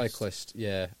cyclist?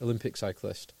 Yeah, Olympic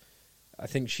cyclist. I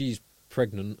think she's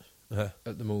pregnant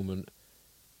at the moment.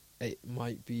 It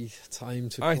might be time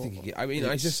to. I think.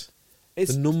 It's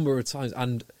the number of times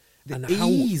and the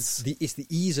ease. It's the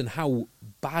ease and how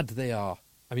bad they are.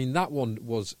 I mean, that one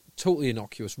was totally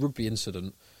innocuous rugby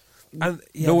incident. And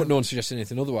no one suggested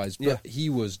anything otherwise. But he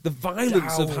was the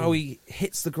violence of how he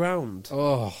hits the ground.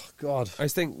 Oh God! I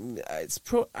just think it's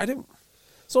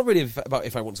It's not really about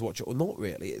if I want to watch it or not.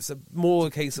 Really, it's more a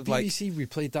case of BBC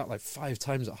replayed that like 5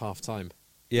 times at half time.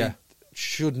 Yeah, that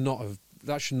should not have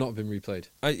been replayed.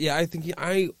 I think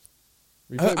I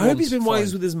hope he's been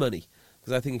wise with his money,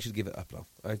 because I think he should give it up now.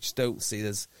 I just don't see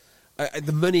there's.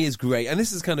 The money is great, and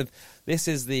this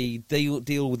is the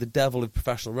deal with the devil of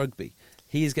professional rugby.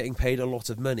 He is getting paid a lot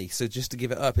of money, so just to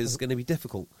give it up is going to be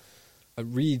difficult.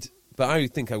 But I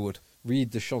think I would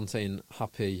read the Chantain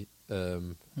Happy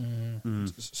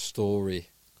story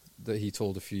that he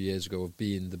told a few years ago of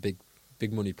being the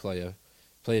big money player,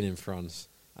 playing in France,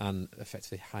 and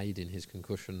effectively hiding his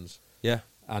concussions. Yeah,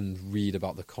 and read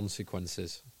about the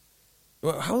consequences.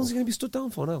 Well, how long is he going to be stood down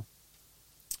for now?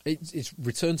 It's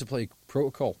return to play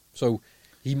protocol. So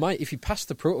he might, if he passed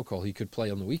the protocol, he could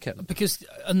play on the weekend. Because,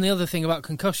 and the other thing about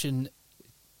concussion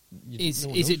is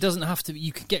it doesn't have to.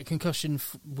 You can get concussion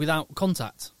without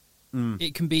contact.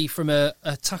 It can be from a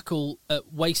tackle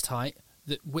at waist height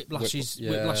that whiplashes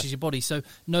your body. So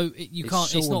no, you can't.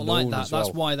 So it's not like that. well.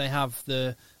 That's why they have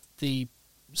the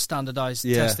standardised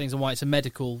testings and why it's a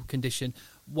medical condition.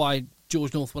 Why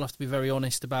George North will have to be very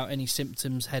honest about any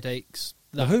symptoms, headaches.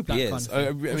 I hope he kind is. of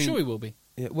thing. I'm sure he will be.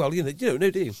 Yeah, well, you don't know,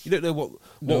 do you? You don't know what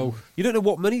you don't know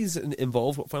what money's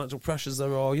involved, what financial pressures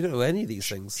there are. You don't know any of these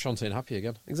things. Shantae happy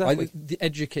again. Exactly. The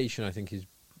education, I think,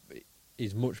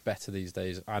 is much better these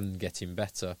days and getting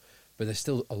better. But there's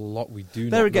still a lot we do.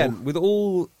 There not again, know. with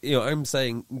all I'm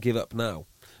saying, give up now.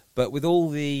 But with all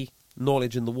the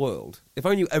knowledge in the world, if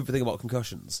I knew everything about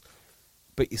concussions,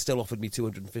 but you still offered me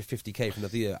 $250K for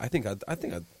another year, I think I'd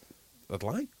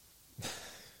lie.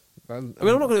 Well, I mean,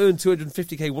 I'm not going to earn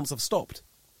 $250K once I've stopped.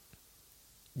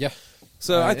 Yeah.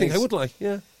 So I think I would lie.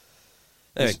 Yeah.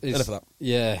 Anyway, enough of that.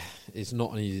 Yeah, it's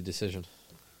not an easy decision.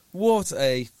 What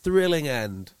a thrilling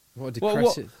end. What a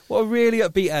depressing... What a really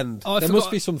upbeat end. Oh, there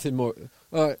must be something more...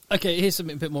 Okay, here's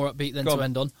something a bit more upbeat then to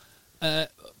end on.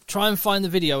 Try and find the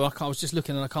video. I was just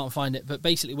looking and I can't find it. But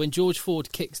basically, when George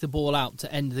Ford kicks the ball out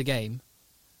to end the game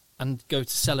and go to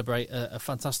celebrate a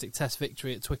fantastic Test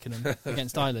victory at Twickenham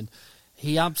against Ireland,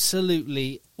 he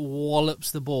absolutely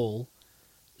wallops the ball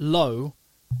low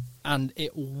and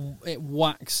it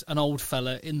whacks an old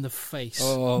fella in the face.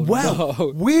 Oh, well,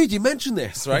 no. Weird you mention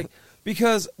this, right?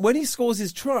 Because when he scores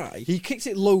his try, he kicks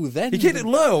it low. Then he kicked it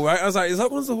low, right? I was like, "Is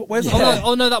that where's the?"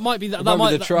 Oh no, that might be that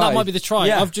might be the try.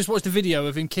 Yeah. I've just watched a video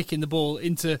of him kicking the ball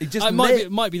into.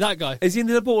 It might be that guy. Is he in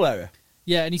the ball area?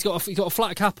 Yeah, and he's got a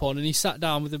flat cap on, and he sat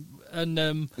down with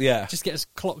just gets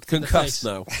clocked concussed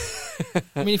in the face. Now.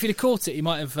 I mean, if he'd have caught it, he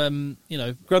might have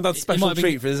Granddad's special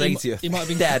treat for his 80th. He might have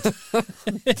been dead.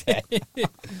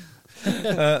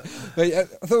 I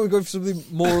thought we were going for something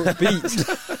more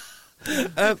upbeat.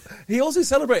 He also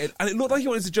celebrated, and it looked like he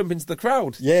wanted to jump into the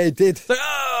crowd. Yeah, he did.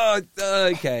 Like,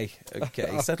 okay,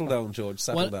 settle down, George,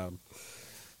 settle down.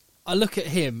 I look at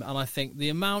him and I think the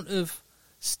amount of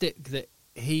stick that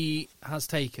he has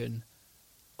taken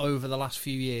over the last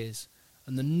few years,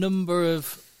 and the number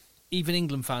of even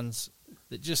England fans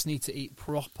that just need to eat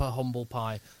proper humble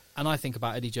pie. And I think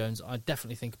about Eddie Jones. I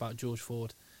definitely think about George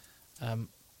Ford. I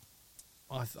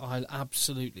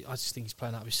just think he's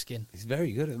playing out of his skin. He's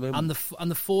very good at the moment.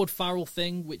 And the Ford Farrell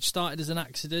thing, which started as an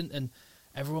accident, and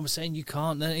everyone was saying you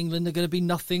can't. England are going to be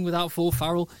nothing without Ford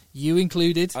Farrell, you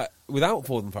included. Without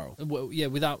Ford and Farrell. Well, yeah,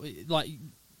 without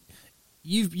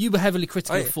you were heavily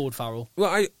critical of Ford Farrell.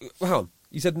 Well, hang on.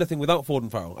 You said nothing without Ford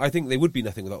and Farrell. I think they would be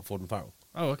nothing without Ford and Farrell.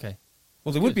 Oh, okay.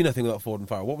 Well, they would be nothing without Ford and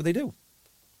Farrell. What would they do?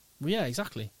 Well, yeah,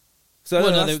 exactly. So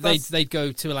they'd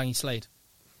go to Alangi Slade.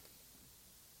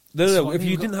 No. If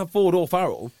you didn't have Ford or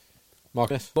Farrell,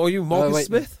 Marcus. Or you, Marcus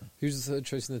Smith? Who's the third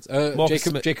choice in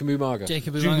Jacob Umaga.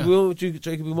 Jacob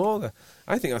Umaga.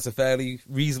 I think that's a fairly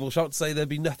reasonable shout to say there'd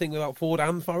be nothing without Ford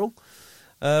and Farrell.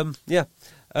 Yeah.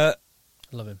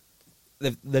 Love him.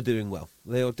 They're doing well.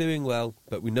 They are doing well,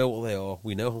 but we know what they are.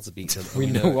 We know how to beat them. we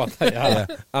know what they are.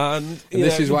 Yeah. And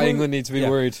this is why England needs to be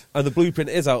worried. And the blueprint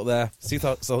is out there. See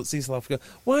South Africa.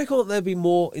 Why can't there be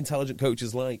more intelligent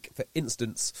coaches like, for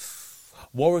instance,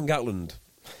 Warren Gatland,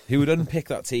 who would unpick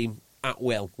that team at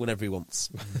will whenever he wants?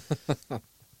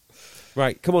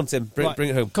 Right, come on, Tim. Bring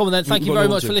it home. Come on, then. Thank you very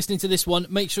much for listening to this one.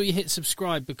 Make sure you hit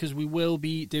subscribe, because we will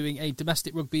be doing a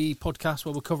domestic rugby podcast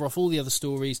where we'll cover off all the other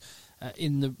stories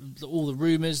all the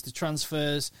rumours, the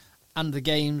transfers, and the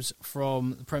games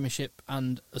from the Premiership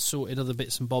and assorted other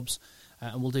bits and bobs.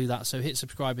 And we'll do that. So hit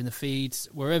subscribe in the feeds,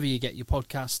 wherever you get your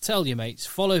podcasts. Tell your mates.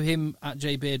 Follow him at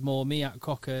J Beardmore, me at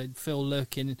Cocker, Phil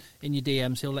lurking in your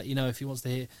DMs. He'll let you know if he wants to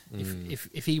hear,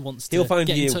 if he wants to get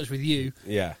in touch with you.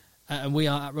 Yeah. And we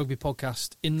are at Rugby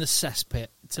Podcast in the cesspit.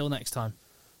 Till next time.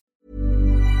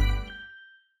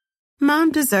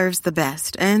 Mom deserves the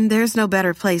best, and there's no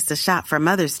better place to shop for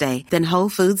Mother's Day than Whole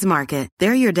Foods Market.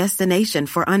 They're your destination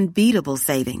for unbeatable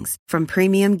savings, from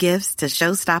premium gifts to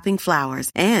show-stopping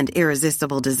flowers and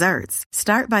irresistible desserts.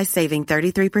 Start by saving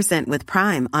 33% with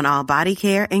Prime on all body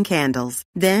care and candles.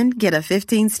 Then get a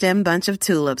 15-stem bunch of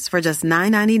tulips for just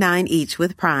 $9.99 each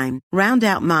with Prime. Round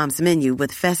out Mom's menu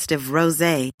with festive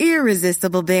rosé,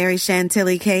 irresistible berry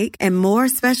chantilly cake, and more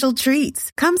special treats.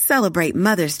 Come celebrate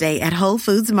Mother's Day at Whole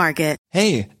Foods Market.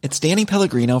 Hey, it's Danny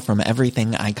Pellegrino from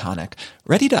Everything Iconic.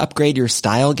 Ready to upgrade your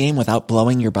style game without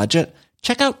blowing your budget?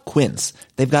 Check out Quince.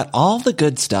 They've got all the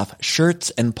good stuff,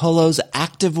 shirts and polos,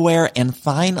 activewear, and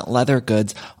fine leather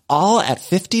goods, all at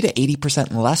 50 to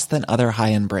 80% less than other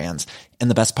high-end brands.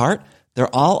 And the best part?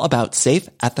 They're all about safe,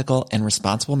 ethical, and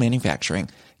responsible manufacturing.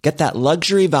 Get that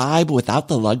luxury vibe without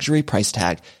the luxury price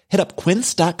tag. Hit up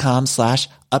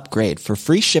quince.com/upgrade for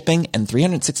free shipping and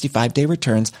 365-day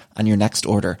returns on your next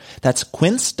order. That's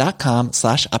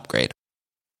quince.com/upgrade.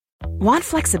 Want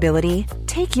flexibility?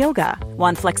 Take yoga.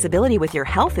 Want flexibility with your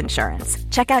health insurance?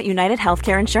 Check out United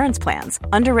Healthcare Insurance Plans.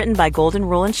 Underwritten by Golden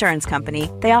Rule Insurance Company,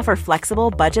 they offer flexible,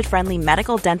 budget-friendly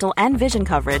medical, dental, and vision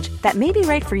coverage that may be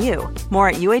right for you. More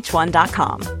at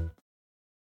uh1.com.